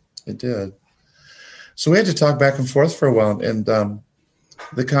 but it did. So we had to talk back and forth for a while. And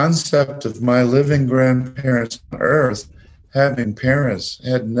the concept of my living grandparents on earth having parents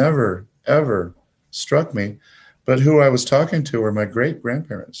had never, ever struck me. But who I was talking to were my great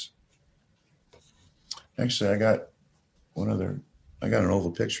grandparents. Actually, I got an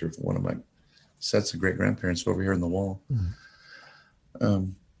oval picture of one of my sets of great grandparents over here in the wall. Mm.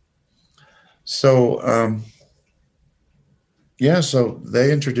 So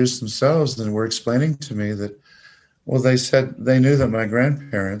they introduced themselves and were explaining to me that, well, they said they knew that my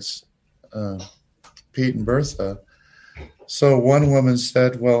grandparents, Pete and Bertha. So one woman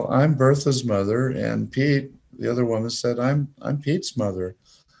said, well, I'm Bertha's mother, and Pete, the other woman said, I'm Pete's mother.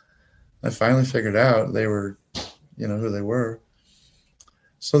 I finally figured out they were, who they were.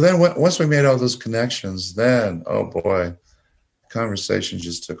 So then once we made all those connections, then, oh boy, conversation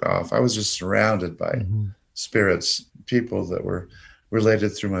just took off. I was just surrounded by spirits, people that were related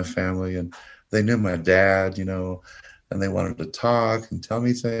through my family, and they knew my dad, and they wanted to talk and tell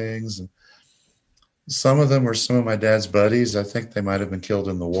me things. And some of them were some of my dad's buddies. I think they might have been killed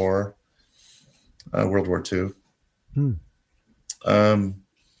in the war, World War II. And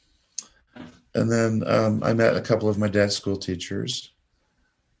then I met a couple of my dad's school teachers,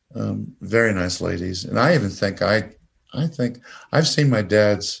 very nice ladies. And I even think I think I've seen my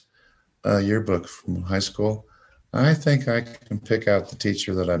dad's yearbook from high school. I think I can pick out the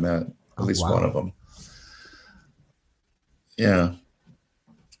teacher that I met, at least one of them. Yeah.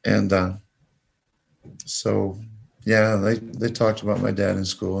 And they talked about my dad in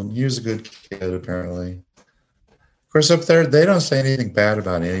school, and he was a good kid, apparently. Of course, up there, they don't say anything bad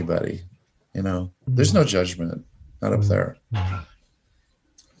about anybody. There's no judgment, not up there.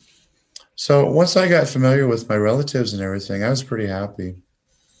 So once I got familiar with my relatives and everything, I was pretty happy.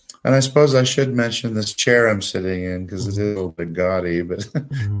 And I suppose I should mention this chair I'm sitting in because it is a little bit gaudy. But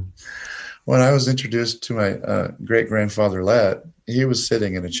when I was introduced to my great-grandfather, Let, he was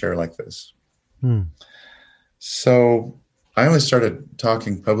sitting in a chair like this. So I only started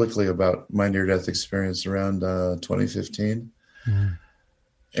talking publicly about my near-death experience around 2015.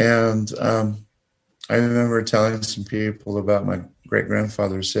 And I remember telling some people about my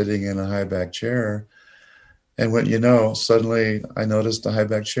great-grandfather sitting in a high-back chair. And suddenly I noticed a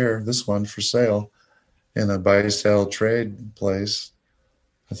high-back chair, this one for sale, in a buy-sell trade place.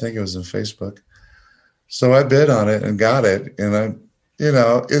 I think it was in Facebook. So I bid on it and got it. And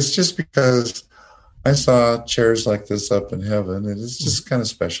it's just because I saw chairs like this up in heaven. And it's just kind of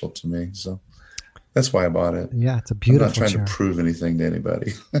special to me. So that's why I bought it. Yeah, it's a beautiful chair. I'm not trying to prove anything to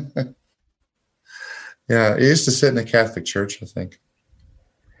anybody. Yeah, it used to sit in a Catholic church, I think.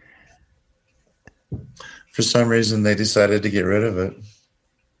 For some reason, they decided to get rid of it.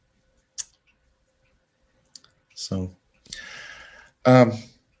 So, and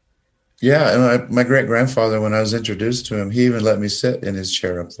my great-grandfather, when I was introduced to him, he even let me sit in his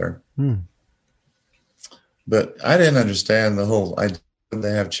chair up there. But I didn't understand the whole idea that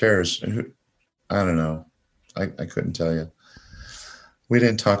they have chairs. I don't know. I couldn't tell you. We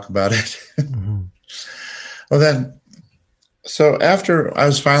didn't talk about it. Well, so after I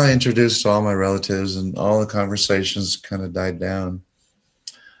was finally introduced to all my relatives and all the conversations kind of died down,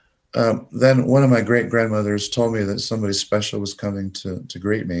 then one of my great-grandmothers told me that somebody special was coming to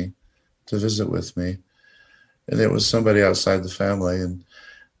greet me, to visit with me. And it was somebody outside the family, and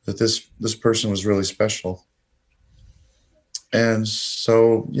that this person was really special. And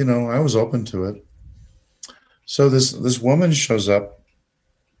so, I was open to it. So this woman shows up.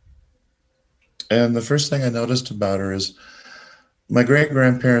 And the first thing I noticed about her is my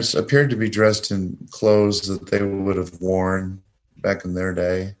great-grandparents appeared to be dressed in clothes that they would have worn back in their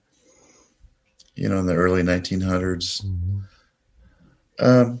day, in the early 1900s.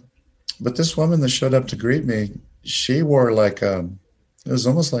 But this woman that showed up to greet me, she wore it was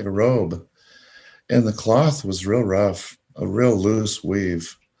almost like a robe. And the cloth was real rough, a real loose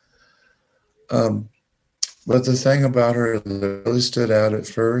weave. But the thing about her that really stood out at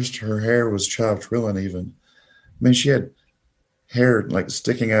first, her hair was chopped real uneven. I mean, she had hair like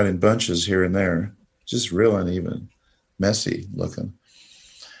sticking out in bunches here and there, just real uneven, messy looking.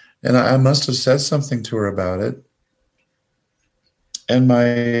 And I must have said something to her about it. And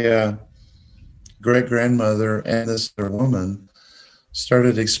my great grandmother and this other woman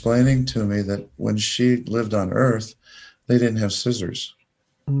started explaining to me that when she lived on Earth, they didn't have scissors,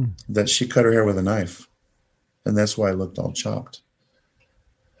 that she cut her hair with a knife. And that's why it looked all chopped,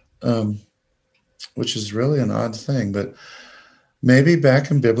 which is really an odd thing. But maybe back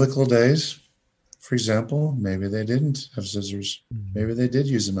in biblical days, for example, maybe they didn't have scissors. Maybe they did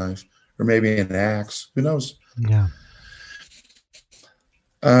use a knife, or maybe an axe. Who knows? Yeah.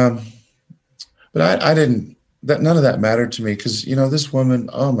 But I didn't, none of that mattered to me because, this woman,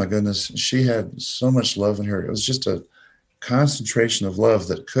 oh my goodness, she had so much love in her. It was just a concentration of love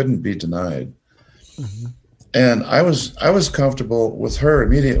that couldn't be denied. Mm-hmm. And I was comfortable with her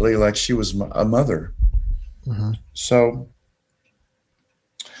immediately, like she was a mother. Mm-hmm. So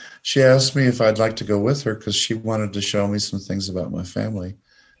she asked me if I'd like to go with her because she wanted to show me some things about my family.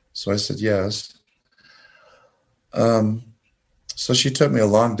 So I said yes. So she took me a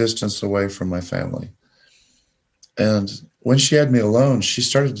long distance away from my family. And when she had me alone, she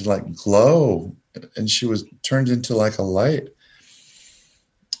started to glow, and she was turned into like a light.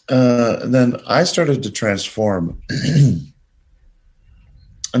 And then I started to transform.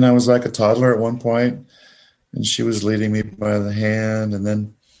 And I was like a toddler at one point, and she was leading me by the hand. And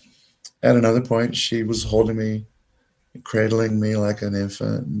then at another point, she was holding me, cradling me like an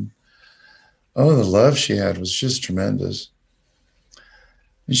infant. And, oh, the love she had was just tremendous.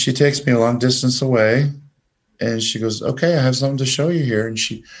 And she takes me a long distance away, and she goes, okay, I have something to show you here. And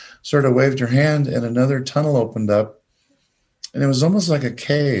she sort of waved her hand, and another tunnel opened up, and it was almost like a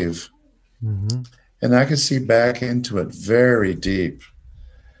cave. Mm-hmm. And I could see back into it very deep.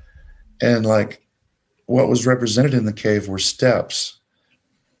 And what was represented in the cave were steps.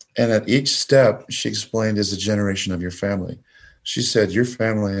 And at each step, she explained, is a generation of your family. She said, your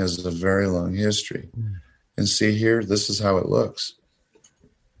family has a very long history. Mm. And see here, this is how it looks.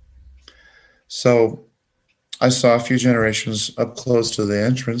 So I saw a few generations up close to the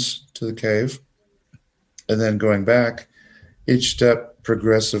entrance to the cave. And then going back, each step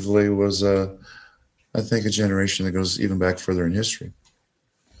progressively was, I think, a generation that goes even back further in history.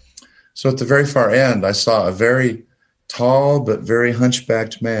 So at the very far end, I saw a very tall but very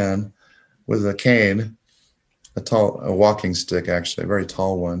hunchbacked man with a cane, a walking stick, actually, a very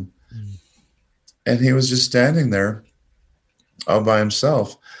tall one. Mm. And he was just standing there all by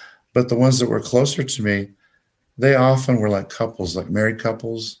himself. But the ones that were closer to me, they often were like couples, like married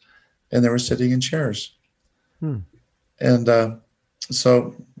couples, and they were sitting in chairs. Hmm. And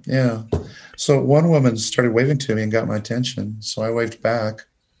so one woman started waving to me and got my attention. So I waved back.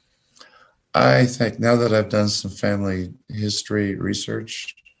 I think now that I've done some family history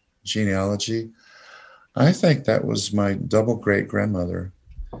research, genealogy, I think that was my double great grandmother.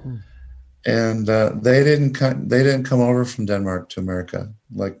 Hmm. And they didn't come over from Denmark to America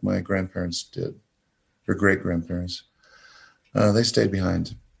like my grandparents did, or great grandparents. They stayed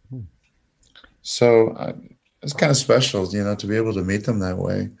behind. Hmm. So it's kind of special, to be able to meet them that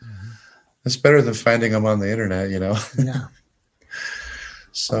way. Mm-hmm. It's better than finding them on the internet, Yeah.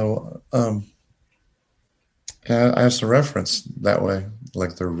 So I have some reference that way,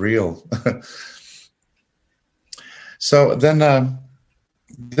 like they're real. So then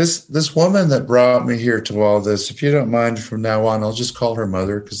this woman that brought me here to all this, if you don't mind, from now on, I'll just call her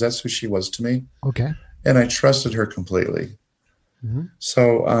Mother because that's who she was to me. Okay. And I trusted her completely. Mm-hmm.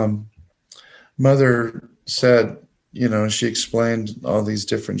 So Mother said, she explained all these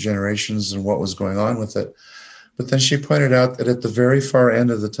different generations and what was going on with it. But then she pointed out that at the very far end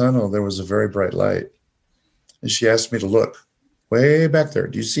of the tunnel, there was a very bright light. And she asked me to look way back there.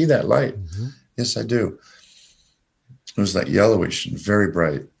 Do you see that light? Mm-hmm. Yes, I do. It was like yellowish and very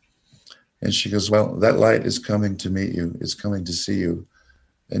bright. And she goes, well, that light is coming to meet you. It's coming to see you.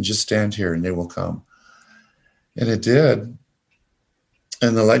 And just stand here and they will come. And it did.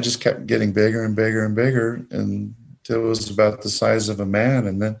 And the light just kept getting bigger and bigger and bigger. And it was about the size of a man.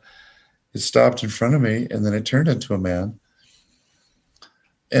 And then it stopped in front of me. And then it turned into a man.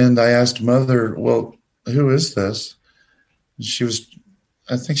 And I asked Mother, well, who is this? And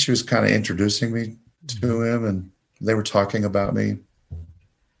I think she was kind of introducing me to him. And they were talking about me.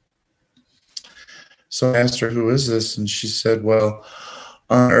 So I asked her, who is this? And she said, well,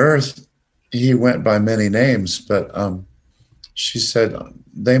 on Earth, he went by many names, but she said,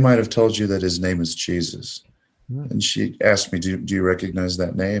 they might have told you that his name is Jesus. And she asked me, do you recognize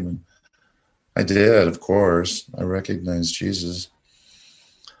that name? And I did, of course. I recognized Jesus.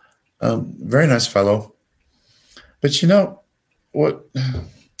 Very nice fellow. But what?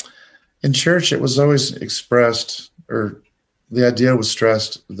 In church, it was always expressed, or the idea was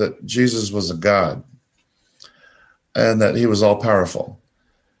stressed that Jesus was a God and that he was all powerful.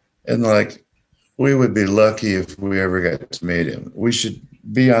 And like, we would be lucky if we ever got to meet him. We should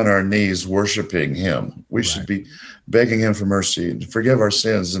be on our knees worshiping him. We should be begging him for mercy and to forgive our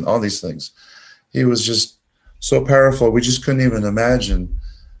sins and all these things. He was just so powerful. We just couldn't even imagine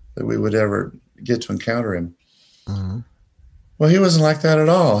that we would ever get to encounter him. Mm-hmm. Well, he wasn't like that at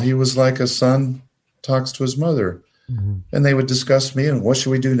all. He was like a son talks to his mother. Mm-hmm. And they would discuss me and what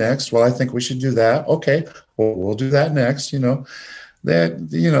should we do next? Well, I think we should do that. Okay, well, we'll do that next.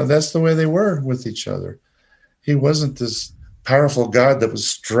 That's the way they were with each other. He wasn't this powerful God that would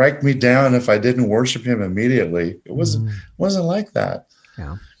strike me down if I didn't worship him immediately. It wasn't like that.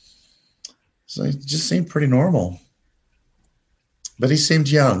 Yeah. So he just seemed pretty normal. But he seemed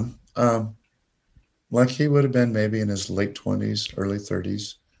young. Like he would have been maybe in his late 20s, early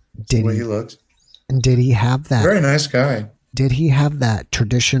 30s. The way he looked. And did he have that? Very nice guy. Did he have that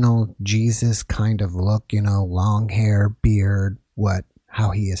traditional Jesus kind of look, long hair, beard,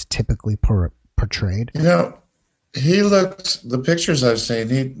 how he is typically portrayed? He looked, the pictures I've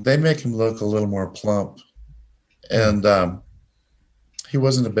seen, they make him look a little more plump. And he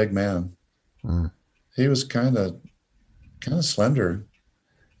wasn't a big man. Mm. He was kind of slender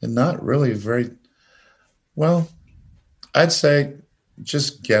and not really very, well, I'd say,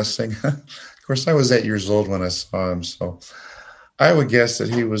 just guessing. Of course, I was 8 years old when I saw him, so I would guess that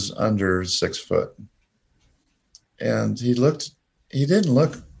he was under 6 foot. And he didn't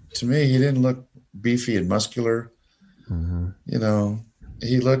look beefy and muscular. Mm-hmm.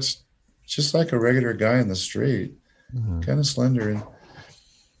 He looked just like a regular guy in the street, kind of slender. And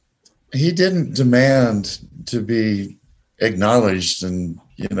he didn't demand to be acknowledged and,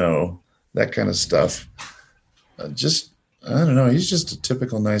 that kind of stuff. I don't know. He's just a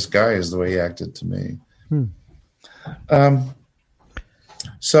typical nice guy is the way he acted to me.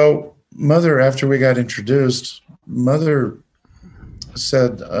 So Mother, after we got introduced, Mother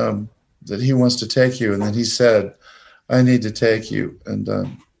said that he wants to take you. And then he said, I need to take you. And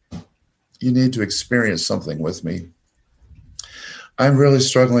you need to experience something with me. I'm really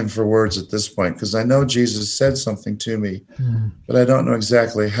struggling for words at this point because I know Jesus said something to me, but I don't know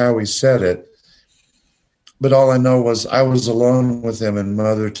exactly how he said it. But all I know was I was alone with him and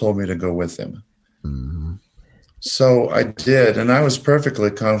Mother told me to go with him. Mm-hmm. So I did, and I was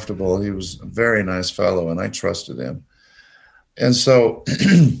perfectly comfortable. He was a very nice fellow, and I trusted him. And so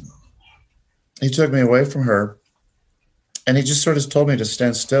he took me away from her, and he just sort of told me to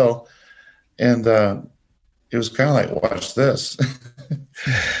stand still. And it was kind of like, watch this.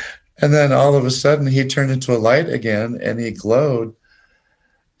 And then all of a sudden, he turned into a light again, and he glowed,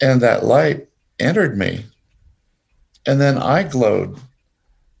 and that light entered me. And then I glowed,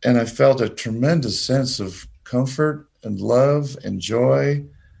 and I felt a tremendous sense of comfort and love and joy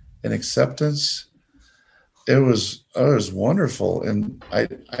and acceptance. It was wonderful. And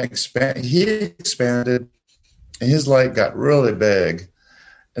he expanded, and his light got really big,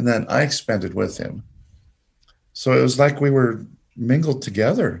 and then I expanded with him. So it was like we were mingled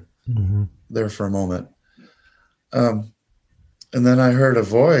together there for a moment. And then I heard a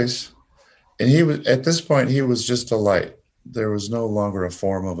voice. And he was, at this point, he was just a light. There was no longer a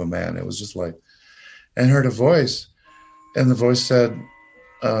form of a man. It was just light. And I heard a voice. And the voice said,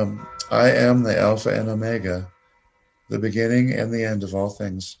 I am the Alpha and Omega, the beginning and the end of all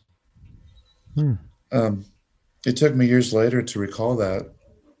things. It took me years later to recall that.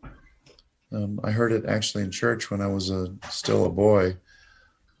 I heard it actually in church when I was still a boy.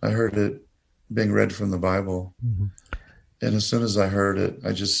 I heard it being read from the Bible. Mm-hmm. And as soon as I heard it,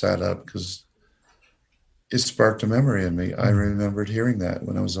 I just sat up because it sparked a memory in me. I remembered hearing that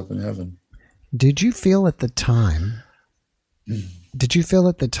when I was up in heaven. Did you feel at the time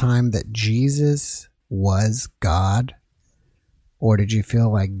that Jesus was God? Or did you feel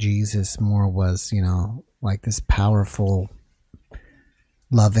like Jesus more was, like this powerful,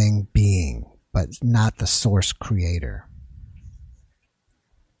 loving being, but not the source creator?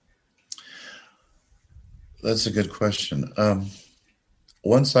 That's a good question.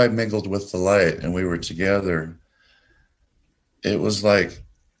 Once I mingled with the light and we were together, it was like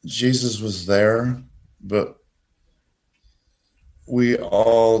Jesus was there, but we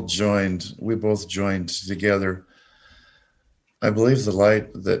both joined together. I believe the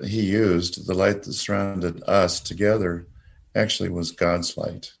light that he used, the light that surrounded us together, actually was God's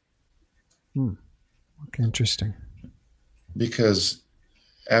light. Okay, interesting. Because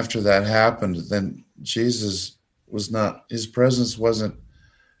after that happened, then Jesus his presence wasn't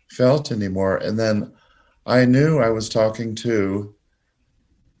felt anymore. And then I knew I was talking to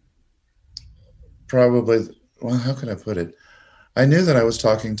how can I put it? I knew that I was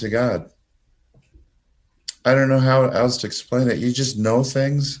talking to God. I don't know how else to explain it. You just know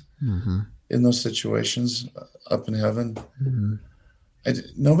things in those situations up in heaven.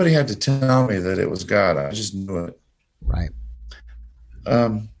 Nobody had to tell me that it was God. I just knew it. Right.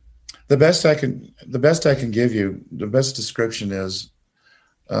 The best I can give you, the best description is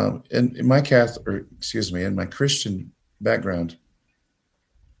in my in my Christian background.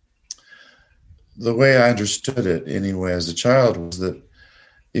 The way I understood it anyway as a child was that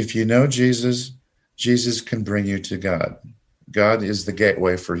if you know Jesus, Jesus can bring you to God. God is the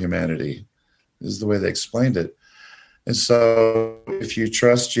gateway for humanity, is the way they explained it. And so if you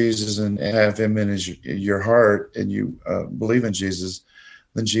trust Jesus and have him in your heart and you believe in Jesus,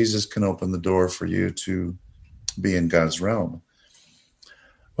 then Jesus can open the door for you to be in God's realm.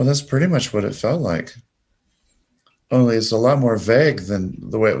 Well, that's pretty much what it felt like. Only it's a lot more vague than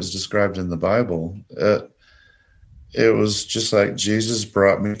the way it was described in the Bible. It was just like Jesus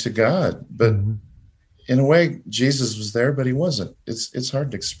brought me to God. But in a way, Jesus was there, but he wasn't. It's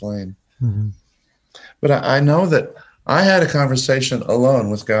hard to explain. But I know that I had a conversation alone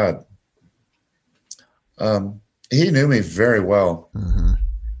with God. He knew me very well.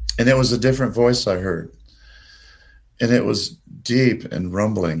 And it was a different voice I heard. And it was deep and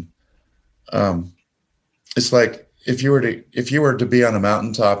rumbling. It's like if you were to be on a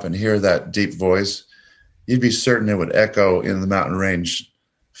mountaintop and hear that deep voice, you'd be certain it would echo in the mountain range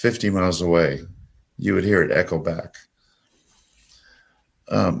 50 miles away. You would hear it echo back.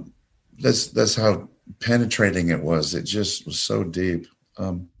 That's how penetrating it was. It just was so deep.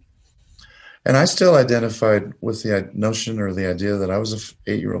 And I still identified with the notion or the idea that I was an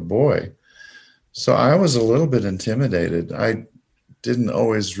 8-year-old boy. So I was a little bit intimidated. I didn't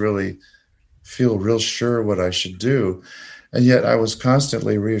always really feel real sure what I should do. And yet I was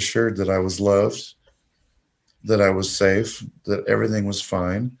constantly reassured that I was loved, that I was safe, that everything was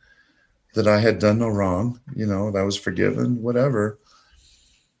fine, that I had done no wrong, that I was forgiven, whatever.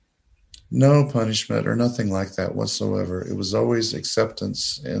 No punishment or nothing like that whatsoever. It was always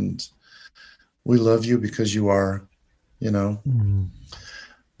acceptance and we love you because you are,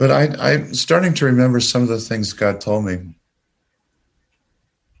 But I'm starting to remember some of the things God told me.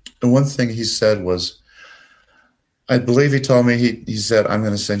 And one thing he said was, I believe he told me, he said, I'm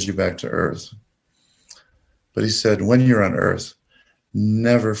going to send you back to earth. But he said, when you're on earth,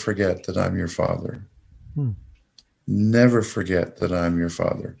 never forget that I'm your father. Never forget that I'm your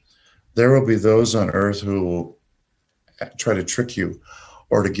father. There will be those on earth who will try to trick you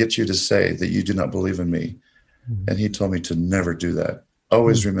or to get you to say that you do not believe in me. And he told me to never do that.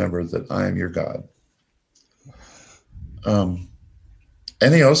 Always remember that I am your God. And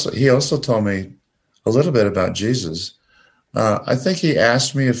he also told me a little bit about Jesus. I think he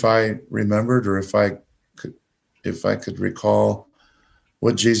asked me if I remembered or if I could recall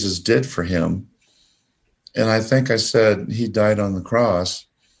what Jesus did for him. And I think I said he died on the cross.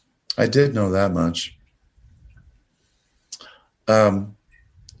 I did know that much.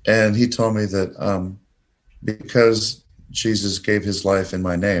 And he told me that because Jesus gave his life in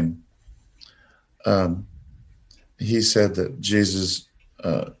my name, he said that Jesus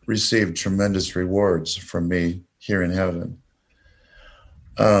received tremendous rewards from me here in heaven.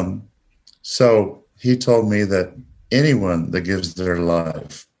 So he told me that anyone that gives their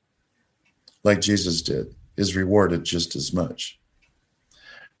life, like Jesus did, is rewarded just as much.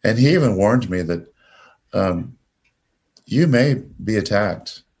 And he even warned me that you may be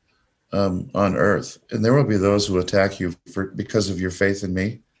attacked on earth, and there will be those who attack you because of your faith in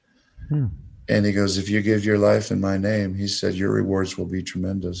me. And he goes, if you give your life in my name, he said, your rewards will be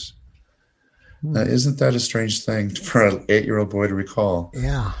tremendous. Now, isn't that a strange thing for an 8-year-old boy to recall?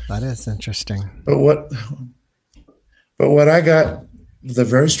 Yeah, that is interesting. But what I got, the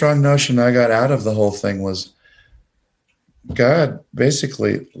very strong notion I got out of the whole thing was God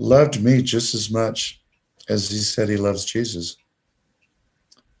basically loved me just as much as he said he loves Jesus.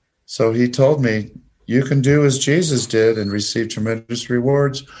 So he told me, you can do as Jesus did and receive tremendous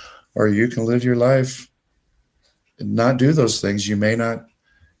rewards, or you can live your life and not do those things. You may not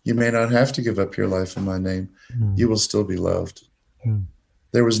have to give up your life in my name. You will still be loved.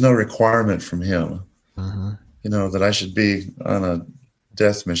 There was no requirement from him, that I should be on a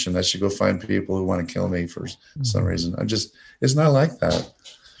death mission. I should go find people who want to kill me for some reason. It's not like that.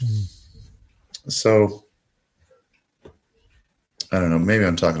 So I don't know, maybe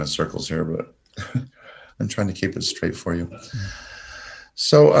I'm talking in circles here, but I'm trying to keep it straight for you.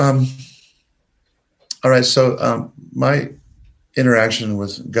 So, all right. So my interaction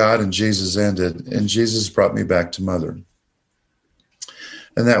with God and Jesus ended, and Jesus brought me back to Mother.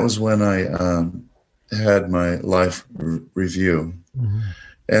 And that was when I had my life review.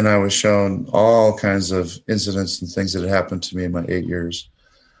 And I was shown all kinds of incidents and things that had happened to me in my 8 years.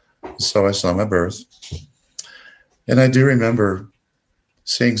 So I saw my birth. And I do remember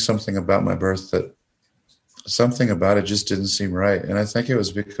seeing something about my birth that something about it just didn't seem right. And I think it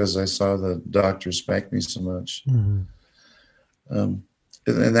was because I saw the doctor spank me so much. And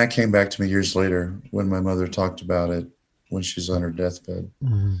that came back to me years later when my mother talked about it when she's on her deathbed.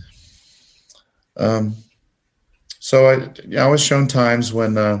 So I was shown times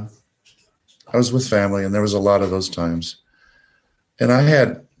when I was with family, and there was a lot of those times. And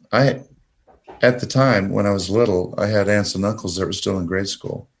at the time when I was little, I had aunts and uncles that were still in grade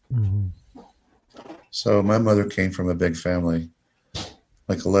school. So my mother came from a big family,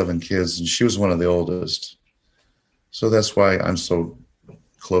 like 11 kids, and she was one of the oldest. So that's why I'm so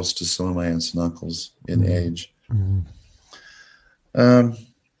close to some of my aunts and uncles in age. I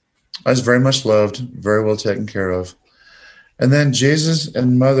was very much loved, very well taken care of. And then Jesus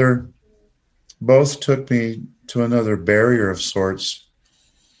and Mother both took me to another barrier of sorts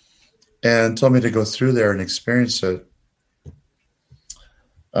and told me to go through there and experience it.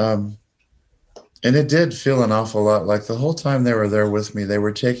 And it did feel an awful lot like the whole time they were there with me, they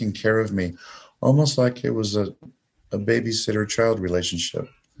were taking care of me, almost like it was a babysitter-child relationship.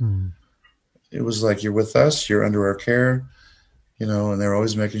 It was like, you're with us, you're under our care, and they were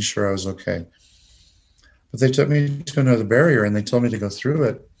always making sure I was okay. But they took me to another barrier and they told me to go through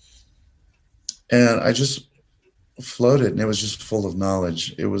it. And I just floated, and it was just full of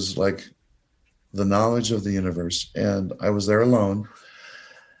knowledge. It was like the knowledge of the universe. And I was there alone.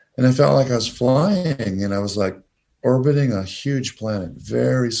 And I felt like I was flying, and I was like orbiting a huge planet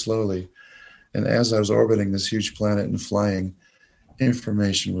very slowly. And as I was orbiting this huge planet and flying,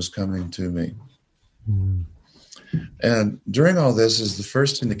 information was coming to me. And during all this is the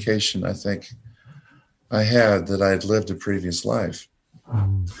first indication I think I had that I had lived a previous life.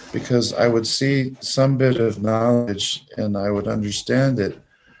 Because I would see some bit of knowledge and I would understand it.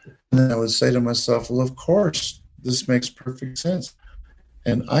 And then I would say to myself, well, of course, this makes perfect sense.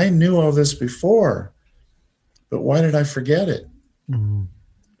 And I knew all this before, but why did I forget it?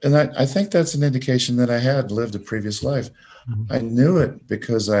 And I think that's an indication that I had lived a previous life. I knew it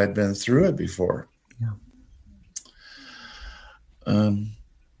because I had been through it before.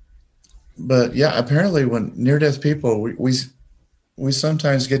 But yeah, apparently when near-death people, we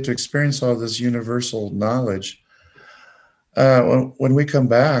sometimes get to experience all this universal knowledge. When we come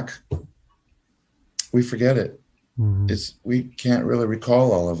back, we forget it. We can't really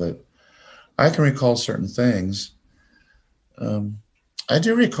recall all of it. I can recall certain things. I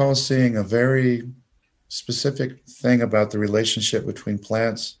do recall seeing a very specific thing about the relationship between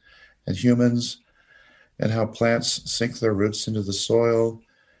plants and humans, and how plants sink their roots into the soil,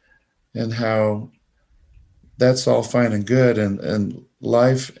 and how that's all fine and good, and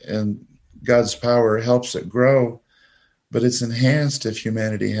life and God's power helps it grow, but it's enhanced if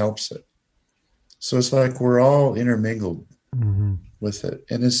humanity helps it. So it's like we're all intermingled with it.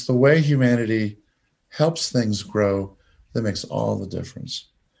 And it's the way humanity helps things grow that makes all the difference.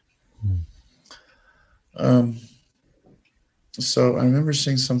 So I remember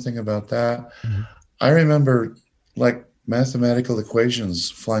seeing something about that. I remember like mathematical equations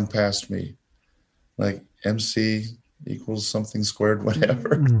flying past me, like MC equals something squared,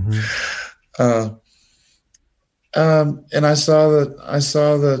 whatever. And I saw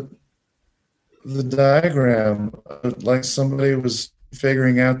the diagram, like somebody was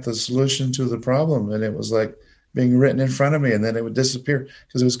figuring out the solution to the problem, and it was like being written in front of me, and then it would disappear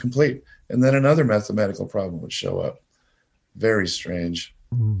because it was complete. And then another mathematical problem would show up. Very strange.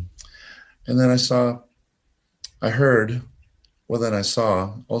 And then I saw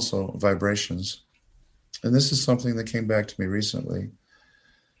also vibrations. And this is something that came back to me recently.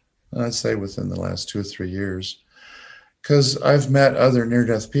 I'd say within the last 2 or 3 years, because I've met other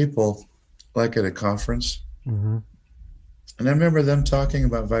near-death people, like at a conference. And I remember them talking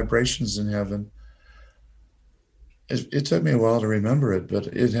about vibrations in heaven. It took me a while to remember it, but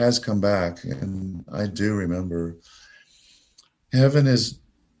it has come back, and I do remember. Heaven is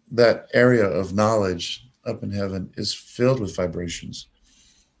that area of knowledge up in heaven is filled with vibrations.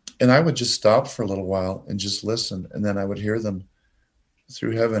 And I would just stop for a little while and just listen, and then I would hear them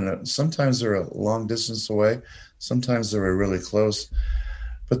through heaven. Sometimes they're a long distance away, sometimes they were really close,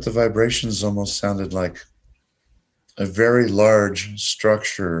 but the vibrations almost sounded like a very large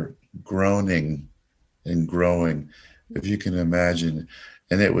structure groaning and growing, if you can imagine.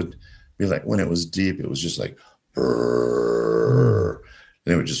 And it would be like, when it was deep, it was just like, brrr,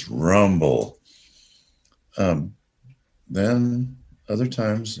 and it would just rumble. Then other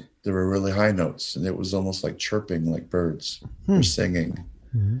times there were really high notes, and it was almost like chirping, like birds were singing,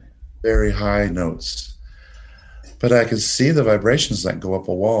 very high notes. But I could see the vibrations that go up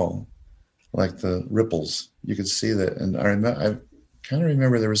a wall, like the ripples. You could see that, and I kind of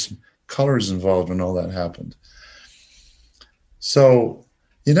remember there was some colors involved when all that happened. So,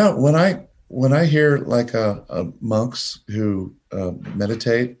 when I hear like monks who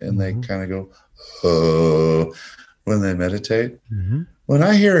meditate and they kind of go, when they meditate. When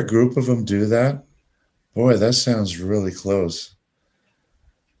I hear a group of them do that, boy, that sounds really close.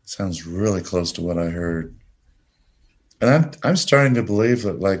 It sounds really close to what I heard. And I'm starting to believe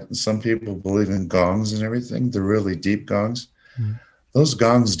that, like some people believe in gongs and everything, the really deep gongs. Those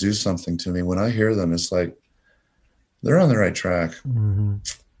gongs do something to me. When I hear them, it's like they're on the right track.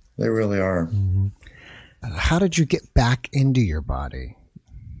 They really are. How did you get back into your body?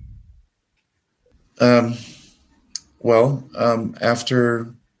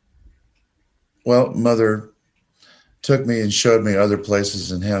 Mother took me and showed me other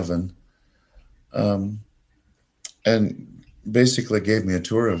places in heaven, and basically gave me a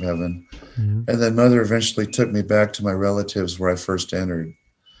tour of heaven. And then Mother eventually took me back to my relatives where I first entered.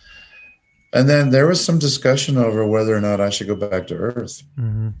 And then there was some discussion over whether or not I should go back to Earth.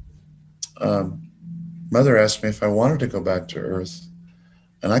 Mother asked me if I wanted to go back to Earth,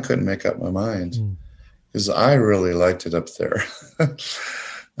 and I couldn't make up my mind because I really liked it up there.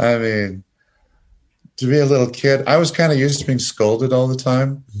 I mean, to be a little kid, I was kind of used to being scolded all the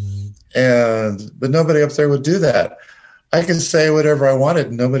time, but nobody up there would do that. I could say whatever I wanted,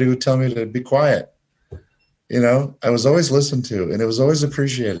 and nobody would tell me to be quiet. I was always listened to, and it was always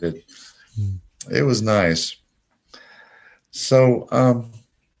appreciated. It was nice. So,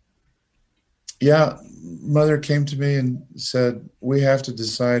 Mother came to me and said, we have to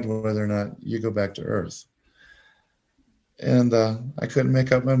decide whether or not you go back to Earth. And I couldn't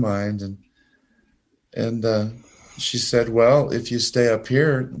make up my mind. And she said, well, if you stay up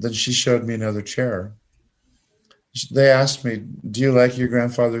here, then she showed me another chair. They asked me, do you like your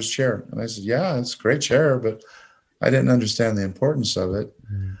grandfather's chair? And I said, yeah, it's a great chair, but I didn't understand the importance of it.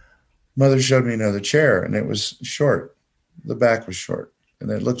 Mother showed me another chair, and it was short. The back was short, and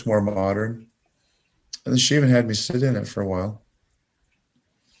it looked more modern. And then she even had me sit in it for a while.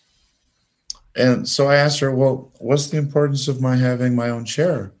 And so I asked her, well, what's the importance of my having my own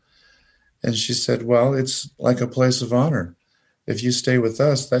chair? And she said, well, it's like a place of honor. If you stay with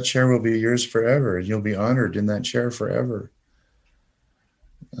us, that chair will be yours forever, and you'll be honored in that chair forever.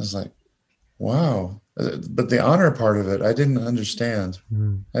 I was like, wow. But the honor part of it, I didn't understand.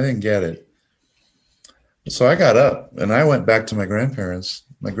 I didn't get it. So I got up and I went back to my grandparents,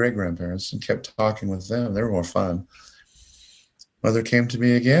 my great-grandparents, and kept talking with them. They were more fun. Mother came to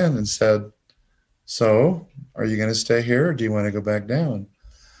me again and said, so are you going to stay here, or do you want to go back down?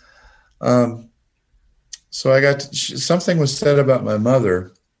 So something was said about my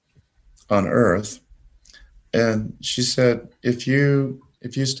mother on Earth. And she said, if you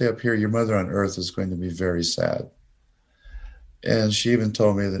stay up here, your mother on Earth is going to be very sad. And she even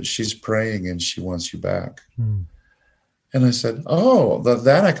told me that she's praying and she wants you back. And I said, oh,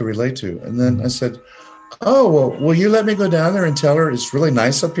 that I could relate to. And then I said, oh, well, will you let me go down there and tell her it's really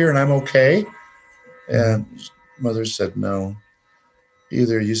nice up here and I'm okay? And Mother said, no,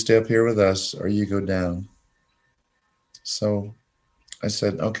 either you stay up here with us or you go down. So I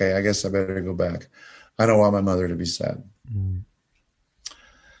said, okay, I guess I better go back. I don't want my mother to be sad.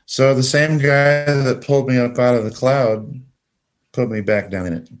 So the same guy that pulled me up out of the cloud put me back down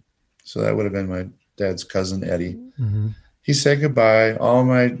in it. So that would have been my dad's cousin, Eddie. He said goodbye. All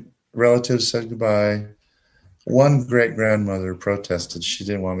my relatives said goodbye. One great-grandmother protested. She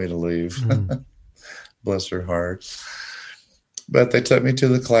didn't want me to leave. Bless her heart. But they took me to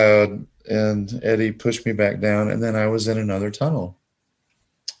the cloud, and Eddie pushed me back down, and then I was in another tunnel.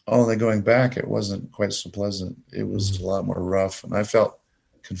 Only going back, it wasn't quite so pleasant. It was a lot more rough, and I felt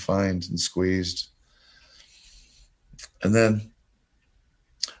confined and squeezed. And then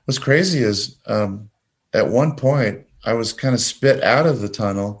what's crazy is at one point, I was kind of spit out of the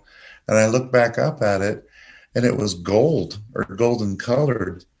tunnel, and I looked back up at it, and it was gold or golden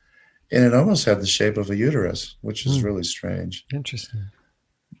colored, and it almost had the shape of a uterus, which is really strange. Interesting.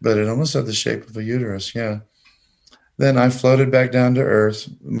 But it almost had the shape of a uterus, yeah. Then I floated back down to Earth.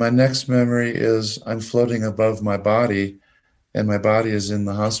 My next memory is I'm floating above my body, and my body is in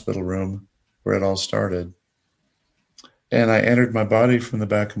the hospital room where it all started. And I entered my body from the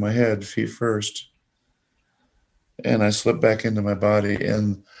back of my head, feet first. And I slipped back into my body.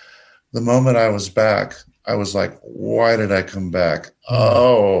 And the moment I was back, I was like, why did I come back?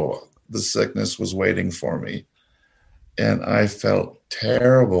 Oh, the sickness was waiting for me. and I felt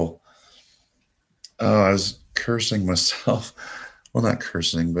terrible. Oh, I was cursing myself. Well, not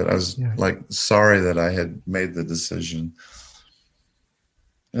cursing, but I was like sorry that I had made the decision.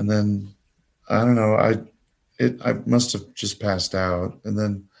 And then I don't know, I must have just passed out. And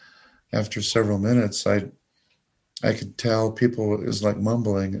then after several minutes, I could tell people, it was like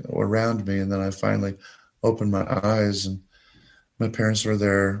mumbling around me. And then I finally opened my eyes, and my parents were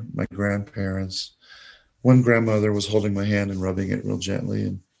there, my grandparents. One grandmother was holding my hand and rubbing it real gently,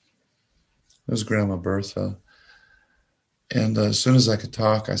 and it was Grandma Bertha. And as soon as I could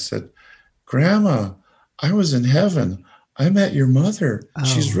talk, I said, "Grandma, I was in heaven. I met your mother. Oh.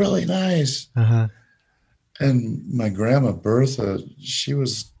 She's really nice." Uh-huh. And my Grandma Bertha, she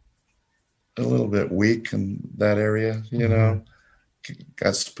was a little bit weak in that area, you know,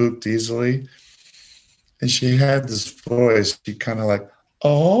 got spooked easily. And she had this voice, she kind of like,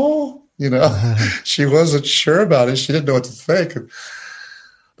 "Oh," you know, she wasn't sure about it. She didn't know what to think.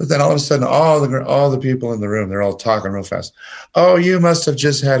 But then all of a sudden, all the people in the room, they're all talking real fast. "Oh, you must have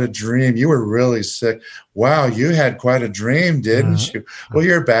just had a dream. You were really sick. Wow, you had quite a dream, didn't you? Well,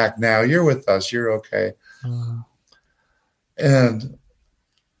 you're back now. You're with us. You're okay." And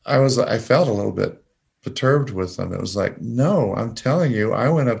I felt a little bit perturbed with them. It was like, "No, I'm telling you, I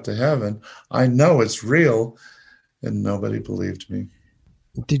went up to heaven. I know it's real." And nobody believed me.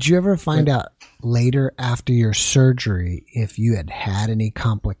 Did you ever find out later after your surgery if you had any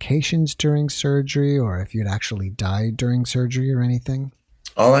complications during surgery, or if you'd actually died during surgery or anything?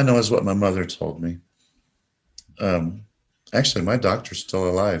 All I know is what my mother told me. Actually, my doctor's still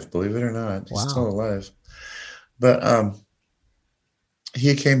alive, believe it or not. He's still alive. But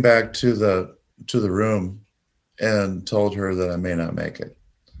he came back to the room and told her that I may not make it.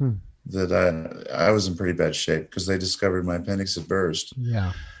 That I was in pretty bad shape because they discovered my appendix had burst.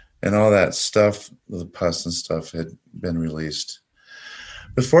 Yeah. And all that stuff, the pus and stuff, had been released.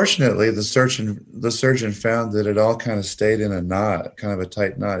 But fortunately, the surgeon found that it all kind of stayed in a knot, kind of a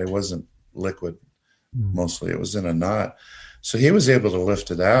tight knot. It wasn't liquid, mostly. It was in a knot. So he was able to lift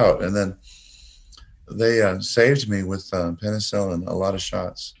it out. And then they saved me with penicillin, a lot of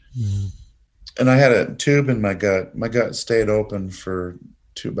shots. And I had a tube in my gut. My gut stayed open for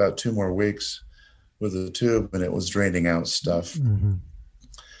about 2 more weeks with a tube, and it was draining out stuff.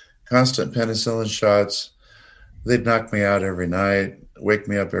 Constant penicillin shots. They'd knock me out every night, wake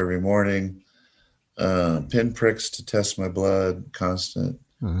me up every morning, pin pricks to test my blood, constant,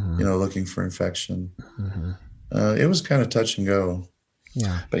 you know, looking for infection. It was kind of touch and go.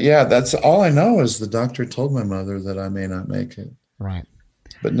 Yeah. But yeah, that's all I know is the doctor told my mother that I may not make it. Right.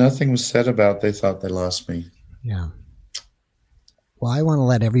 But nothing was said about they thought they lost me. Yeah. Well, I want to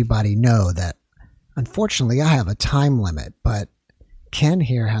let everybody know that, unfortunately, I have a time limit, but Ken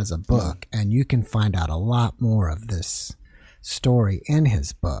here has a book, and you can find out a lot more of this story in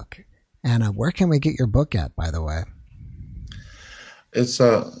his book. And where can we get your book at, by the way? It's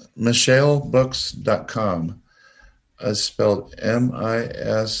mishaelbooks.com. It's spelled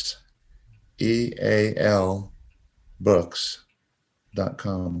MISEAL books.com.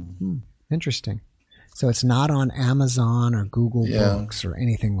 Interesting. So it's not on Amazon or Google Books or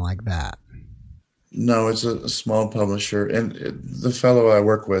anything like that. No, it's a small publisher. And the fellow I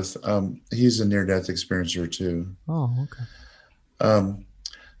work with, he's a near-death experiencer too. Oh, okay.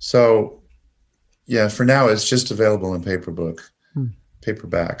 So, yeah, for now it's just available in paperback.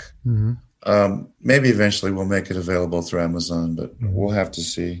 Maybe eventually we'll make it available through Amazon, but we'll have to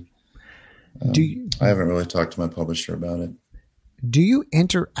see. I haven't really talked to my publisher about it. Do you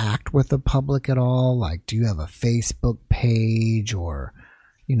interact with the public at all? Like, do you have a Facebook page, or,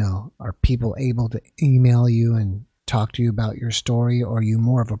 you know, are people able to email you and talk to you about your story, or are you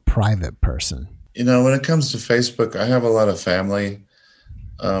more of a private person? You know, when it comes to Facebook, I have a lot of family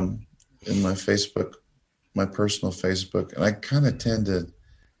in my Facebook, my personal Facebook, and I kind of tend to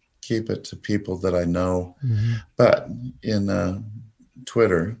keep it to people that I know. But in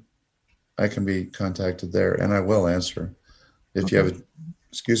Twitter, I can be contacted there, and I will answer. If you have a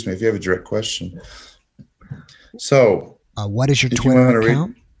direct question. So, what is your Twitter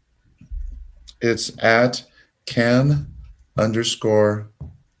account? It's at Ken_Leth,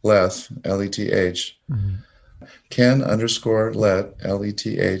 Leth. Ken_Leth, Leth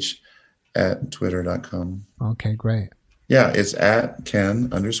at twitter.com. Okay, great. Yeah, it's at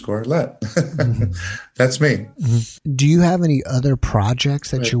Ken_Leth. That's me. Do you have any other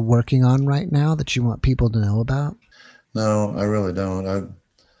projects that you're working on right now that you want people to know about? No, I really don't.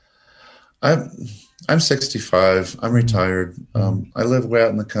 I'm 65. I'm retired. I live way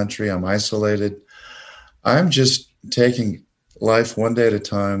out in the country. I'm isolated. I'm just taking life one day at a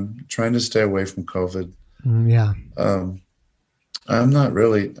time, trying to stay away from COVID. Yeah. I'm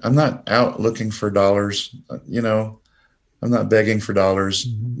not out looking for dollars, I'm not begging for dollars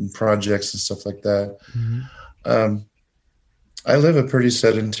and projects and stuff like that. Um, I live a pretty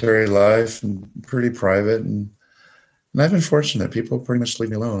sedentary life and pretty private, and I've been fortunate. People pretty much leave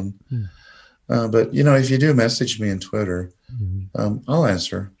me alone. But if you do message me on Twitter, I'll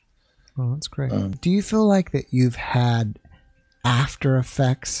answer. Oh, that's great. Do you feel like that you've had after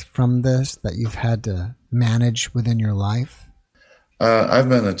effects from this that you've had to manage within your life? I've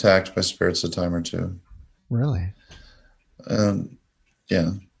been attacked by spirits a time or two. Really?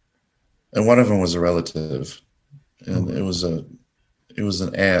 Yeah. And one of them was a relative, and it was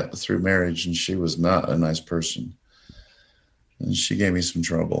an aunt through marriage, and she was not a nice person, and she gave me some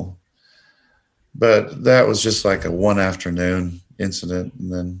trouble. But that was just like a one afternoon incident,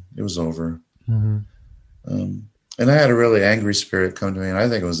 and then it was over. And I had a really angry spirit come to me, and I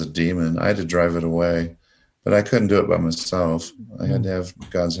think it was a demon. I had to drive it away, but I couldn't do it by myself. I had to have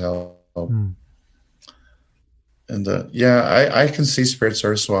God's help. And I can see spirits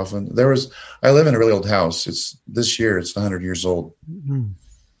every so often. I live in a really old house. This year it's 100 years old.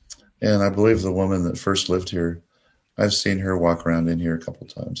 And I believe the woman that first lived here, I've seen her walk around in here a couple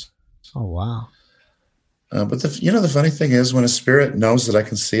of times. Oh, wow. But the funny thing is, when a spirit knows that I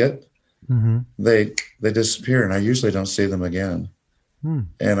can see it, they disappear, and I usually don't see them again.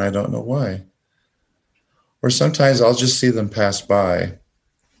 And I don't know why. Or sometimes I'll just see them pass by.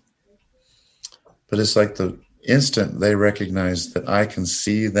 But it's like the instant they recognize that I can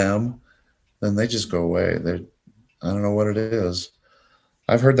see them, then they just go away. I don't know what it is.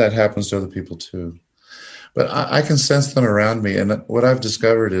 I've heard that happens to other people too. But I can sense them around me. And what I've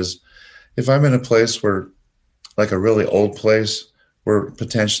discovered is, if I'm in a place where, like a really old place, where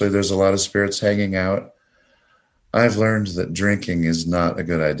potentially there's a lot of spirits hanging out, I've learned that drinking is not a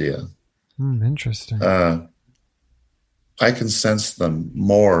good idea. Interesting. I can sense them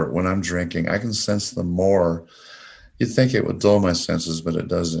more when I'm drinking. I can sense them more. You'd think it would dull my senses, but it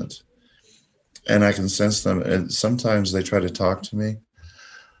doesn't. And I can sense them. And sometimes they try to talk to me.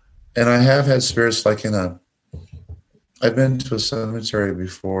 And I have had spirits like I've been to a cemetery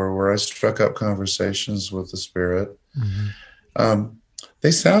before where I struck up conversations with the spirit.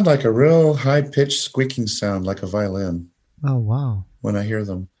 They sound like a real high-pitched squeaking sound, like a violin. Oh, wow. When I hear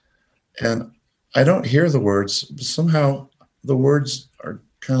them. And I don't hear the words, but somehow the words are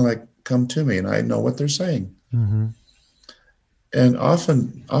kind of like come to me, and I know what they're saying. And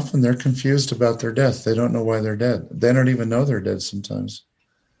often they're confused about their death. They don't know why they're dead. They don't even know they're dead sometimes.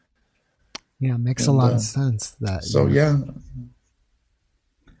 Yeah, it makes a lot of sense. So,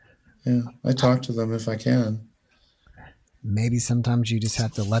 I talk to them if I can. Maybe sometimes you just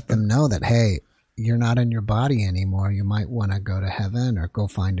have to let them know that, hey, you're not in your body anymore. You might want to go to heaven or go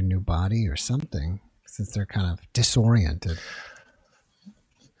find a new body or something, since they're kind of disoriented.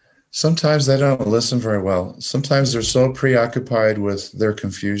 Sometimes they don't listen very well. Sometimes they're so preoccupied with their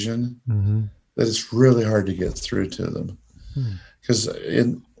confusion that it's really hard to get through to them. Because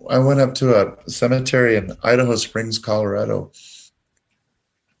I went up to a cemetery in Idaho Springs, Colorado,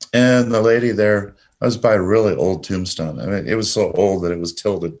 and the lady there, I was by a really old tombstone. I mean, it was so old that it was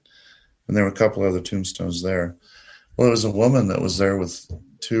tilted, and there were a couple other tombstones there. Well, it was a woman that was there with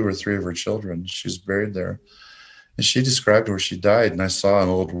 2 or 3 of her children. She was buried there. And she described where she died, and I saw an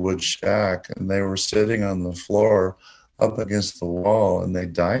old wood shack, and they were sitting on the floor up against the wall, and they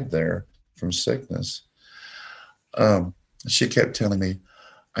died there from sickness. She kept telling me,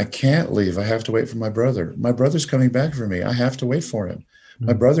 I can't leave. I have to wait for my brother. My brother's coming back for me. I have to wait for him.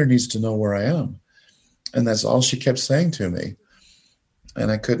 My brother needs to know where I am. And that's all she kept saying to me.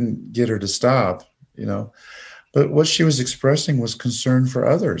 And I couldn't get her to stop, But what she was expressing was concern for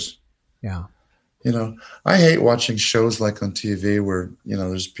others. Yeah. I hate watching shows like on TV where,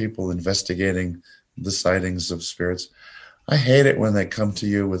 there's people investigating the sightings of spirits. I hate it when they come to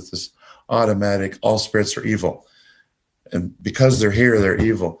you with this automatic, all spirits are evil. And because they're here, they're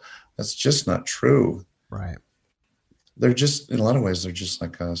evil. That's just not true. Right. They're just, in a lot of ways, they're just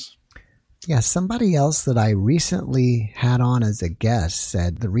like us. Yeah, somebody else that I recently had on as a guest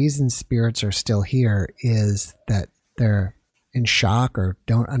said the reason spirits are still here is that they're in shock or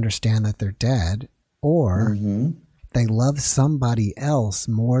don't understand that they're dead, or they love somebody else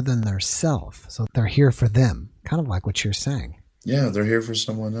more than their self. So they're here for them, kind of like what you're saying. Yeah, they're here for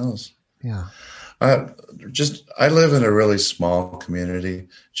someone else. Yeah. I live in a really small community.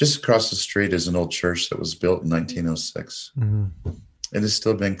 Just across the street is an old church that was built in 1906. It is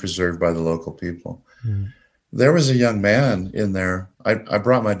still being preserved by the local people. There was a young man in there. I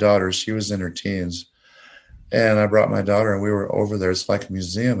brought my daughter. She was in her teens. And I brought my daughter, and we were over there. It's like a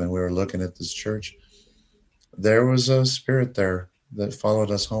museum, and we were looking at this church. there was a spirit there that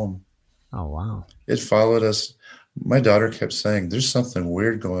followed us home. Oh, wow. It followed us. My daughter kept saying, there's something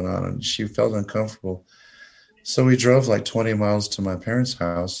weird going on, and she felt uncomfortable. So we drove like 20 miles to my parents'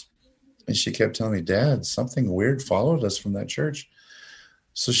 house, and she kept telling me, Dad, something weird followed us from that church.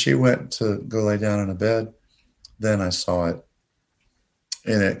 So she went to go lay down in a bed. Then I saw it,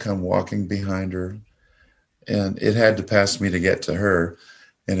 and it come walking behind her, and it had to pass me to get to her.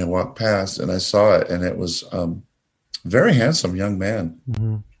 And it walked past, and I saw it, and it was very handsome young man,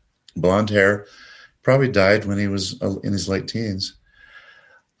 Mm-hmm. blonde hair, probably died when he was in his late teens.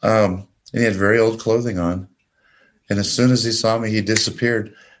 And he had very old clothing on. And as soon as he saw me, he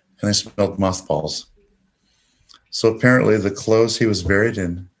disappeared, and I smelled mothballs. So apparently the clothes he was buried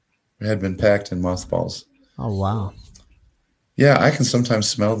in had been packed in mothballs. Oh, wow. Yeah, I can sometimes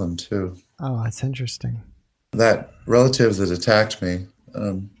smell them too. Oh, that's interesting. That relative that attacked me,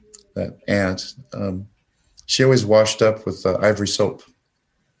 that aunt, she always washed up with ivory soap.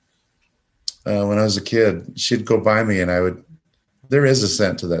 When I was a kid, she'd go by me, and there is a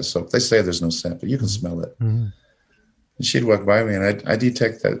scent to that soap. They say there's no scent, but you can smell it. Mm-hmm. And she'd walk by me, and I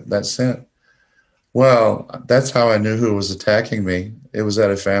detect that scent. Well, that's how I knew who was attacking me. It was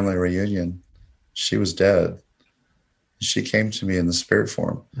at a family reunion. She was dead. She came to me in the spirit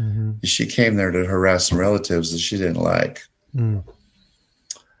form. Mm-hmm. She came there to harass some relatives that she didn't like. Mm.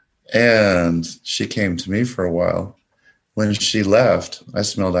 And she came to me for a while. When she left, I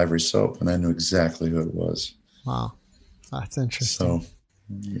smelled ivory soap, and I knew exactly who it was. Wow. That's interesting. So,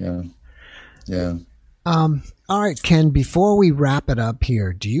 yeah. Yeah. All right, Ken, before we wrap it up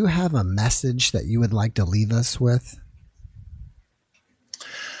here, do you have a message that you would like to leave us with?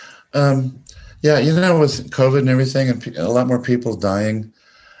 Yeah, with COVID and everything, and a lot more people dying,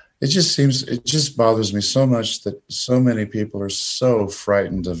 it just bothers me so much that so many people are so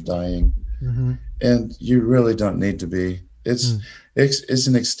frightened of dying. Mm-hmm. And you really don't need to be. It's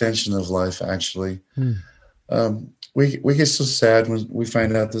an extension of life, actually. Mm. We get so sad when we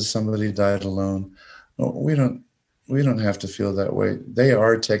find out that somebody died alone. No, we don't have to feel that way. They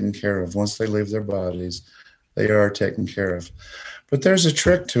are taken care of. Once they leave their bodies, they are taken care of. But there's a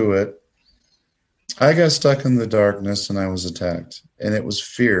trick to it. I got stuck in the darkness, and I was attacked. And it was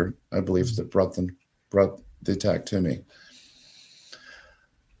fear, I believe, that brought the attack to me.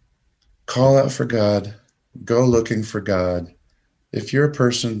 Call out for God. Go looking for God. If you're a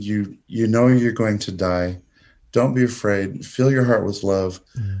person, you know you're going to die, don't be afraid. Fill your heart with love.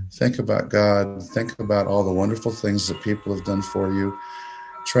 Mm-hmm. Think about God. Think about all the wonderful things that people have done for you.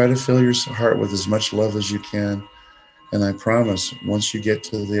 Try to fill your heart with as much love as you can. And I promise, once you get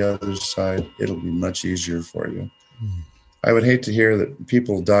to the other side, it'll be much easier for you. Mm-hmm. I would hate to hear that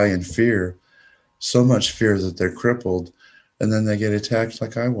people die in fear, so much fear that they're crippled, and then they get attacked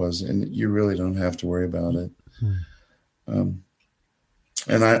like I was, and you really don't have to worry about it. Mm-hmm.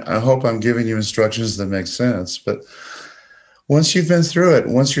 And I hope I'm giving you instructions that make sense. But once you've been through it,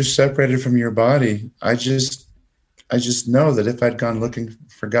 once you're separated from your body, I just know that if I'd gone looking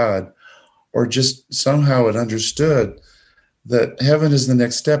for God, or just somehow had understood that heaven is the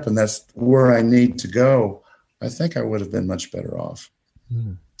next step and that's where I need to go, I think I would have been much better off.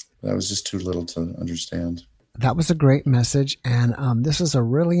 Mm. But I was just too little to understand. That was a great message. And this is a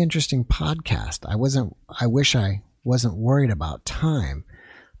really interesting podcast. I wish I wasn't worried about time,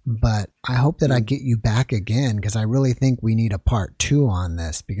 but I hope that I get you back again, because I really think we need a part 2 on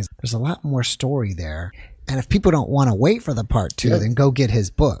this, because there's a lot more story there. And if people don't want to wait for the part 2, then go get his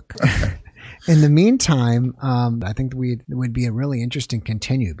book. In the meantime, I think it would be a really interesting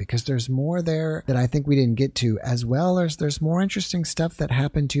continue, because there's more there that I think we didn't get to, as well as there's more interesting stuff that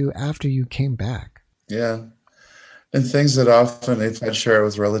happened to you after you came back. Yeah. And things that often, if I'd share it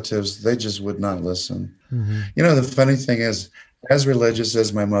with relatives, they just would not listen. Mm-hmm. The funny thing is, as religious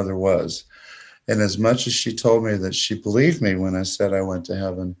as my mother was, and as much as she told me that she believed me when I said I went to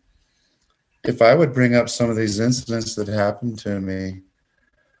heaven, if I would bring up some of these incidents that happened to me,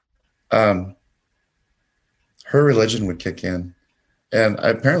 her religion would kick in. And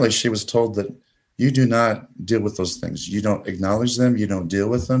apparently she was told that you do not deal with those things. You don't acknowledge them. You don't deal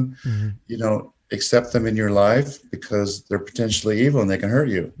with them. Mm-hmm. You don't accept them in your life, because they're potentially evil and they can hurt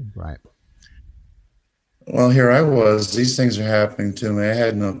you. Right. Well, here I was. These things are happening to me. I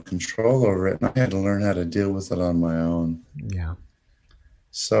had no control over it, and I had to learn how to deal with it on my own. Yeah.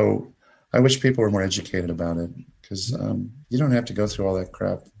 So I wish people were more educated about it, because you don't have to go through all that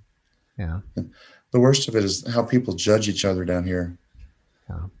crap. Yeah. And the worst of it is how people judge each other down here.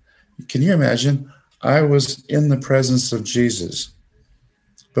 Yeah. Can you imagine? I was in the presence of Jesus.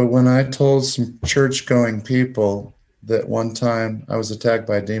 But when I told some church-going people that one time I was attacked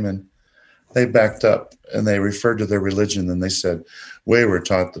by a demon, they backed up and they referred to their religion and they said, we were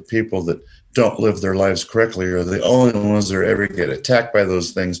taught the people that don't live their lives correctly are the only ones that ever get attacked by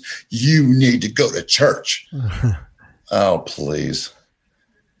those things. You need to go to church. Oh, please.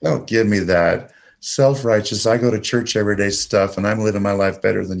 Don't give me that. Self-righteous, I go to church every day stuff, and I'm living my life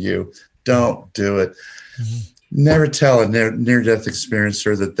better than you. Don't do it. Mm-hmm. Never tell a near-death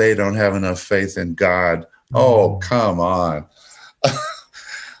experiencer that they don't have enough faith in God. Mm-hmm. Oh, come on.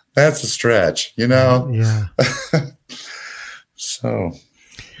 That's a stretch, you know? Yeah. So,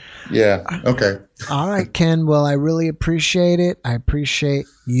 yeah. Okay. All right, Ken. Well, I really appreciate it. I appreciate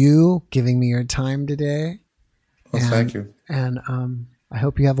you giving me your time today. Well, thank you. And I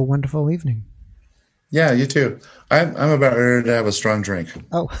hope you have a wonderful evening. Yeah, you too. I'm about ready to have a strong drink.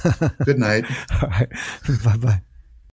 Oh. Good night. All right. Bye-bye.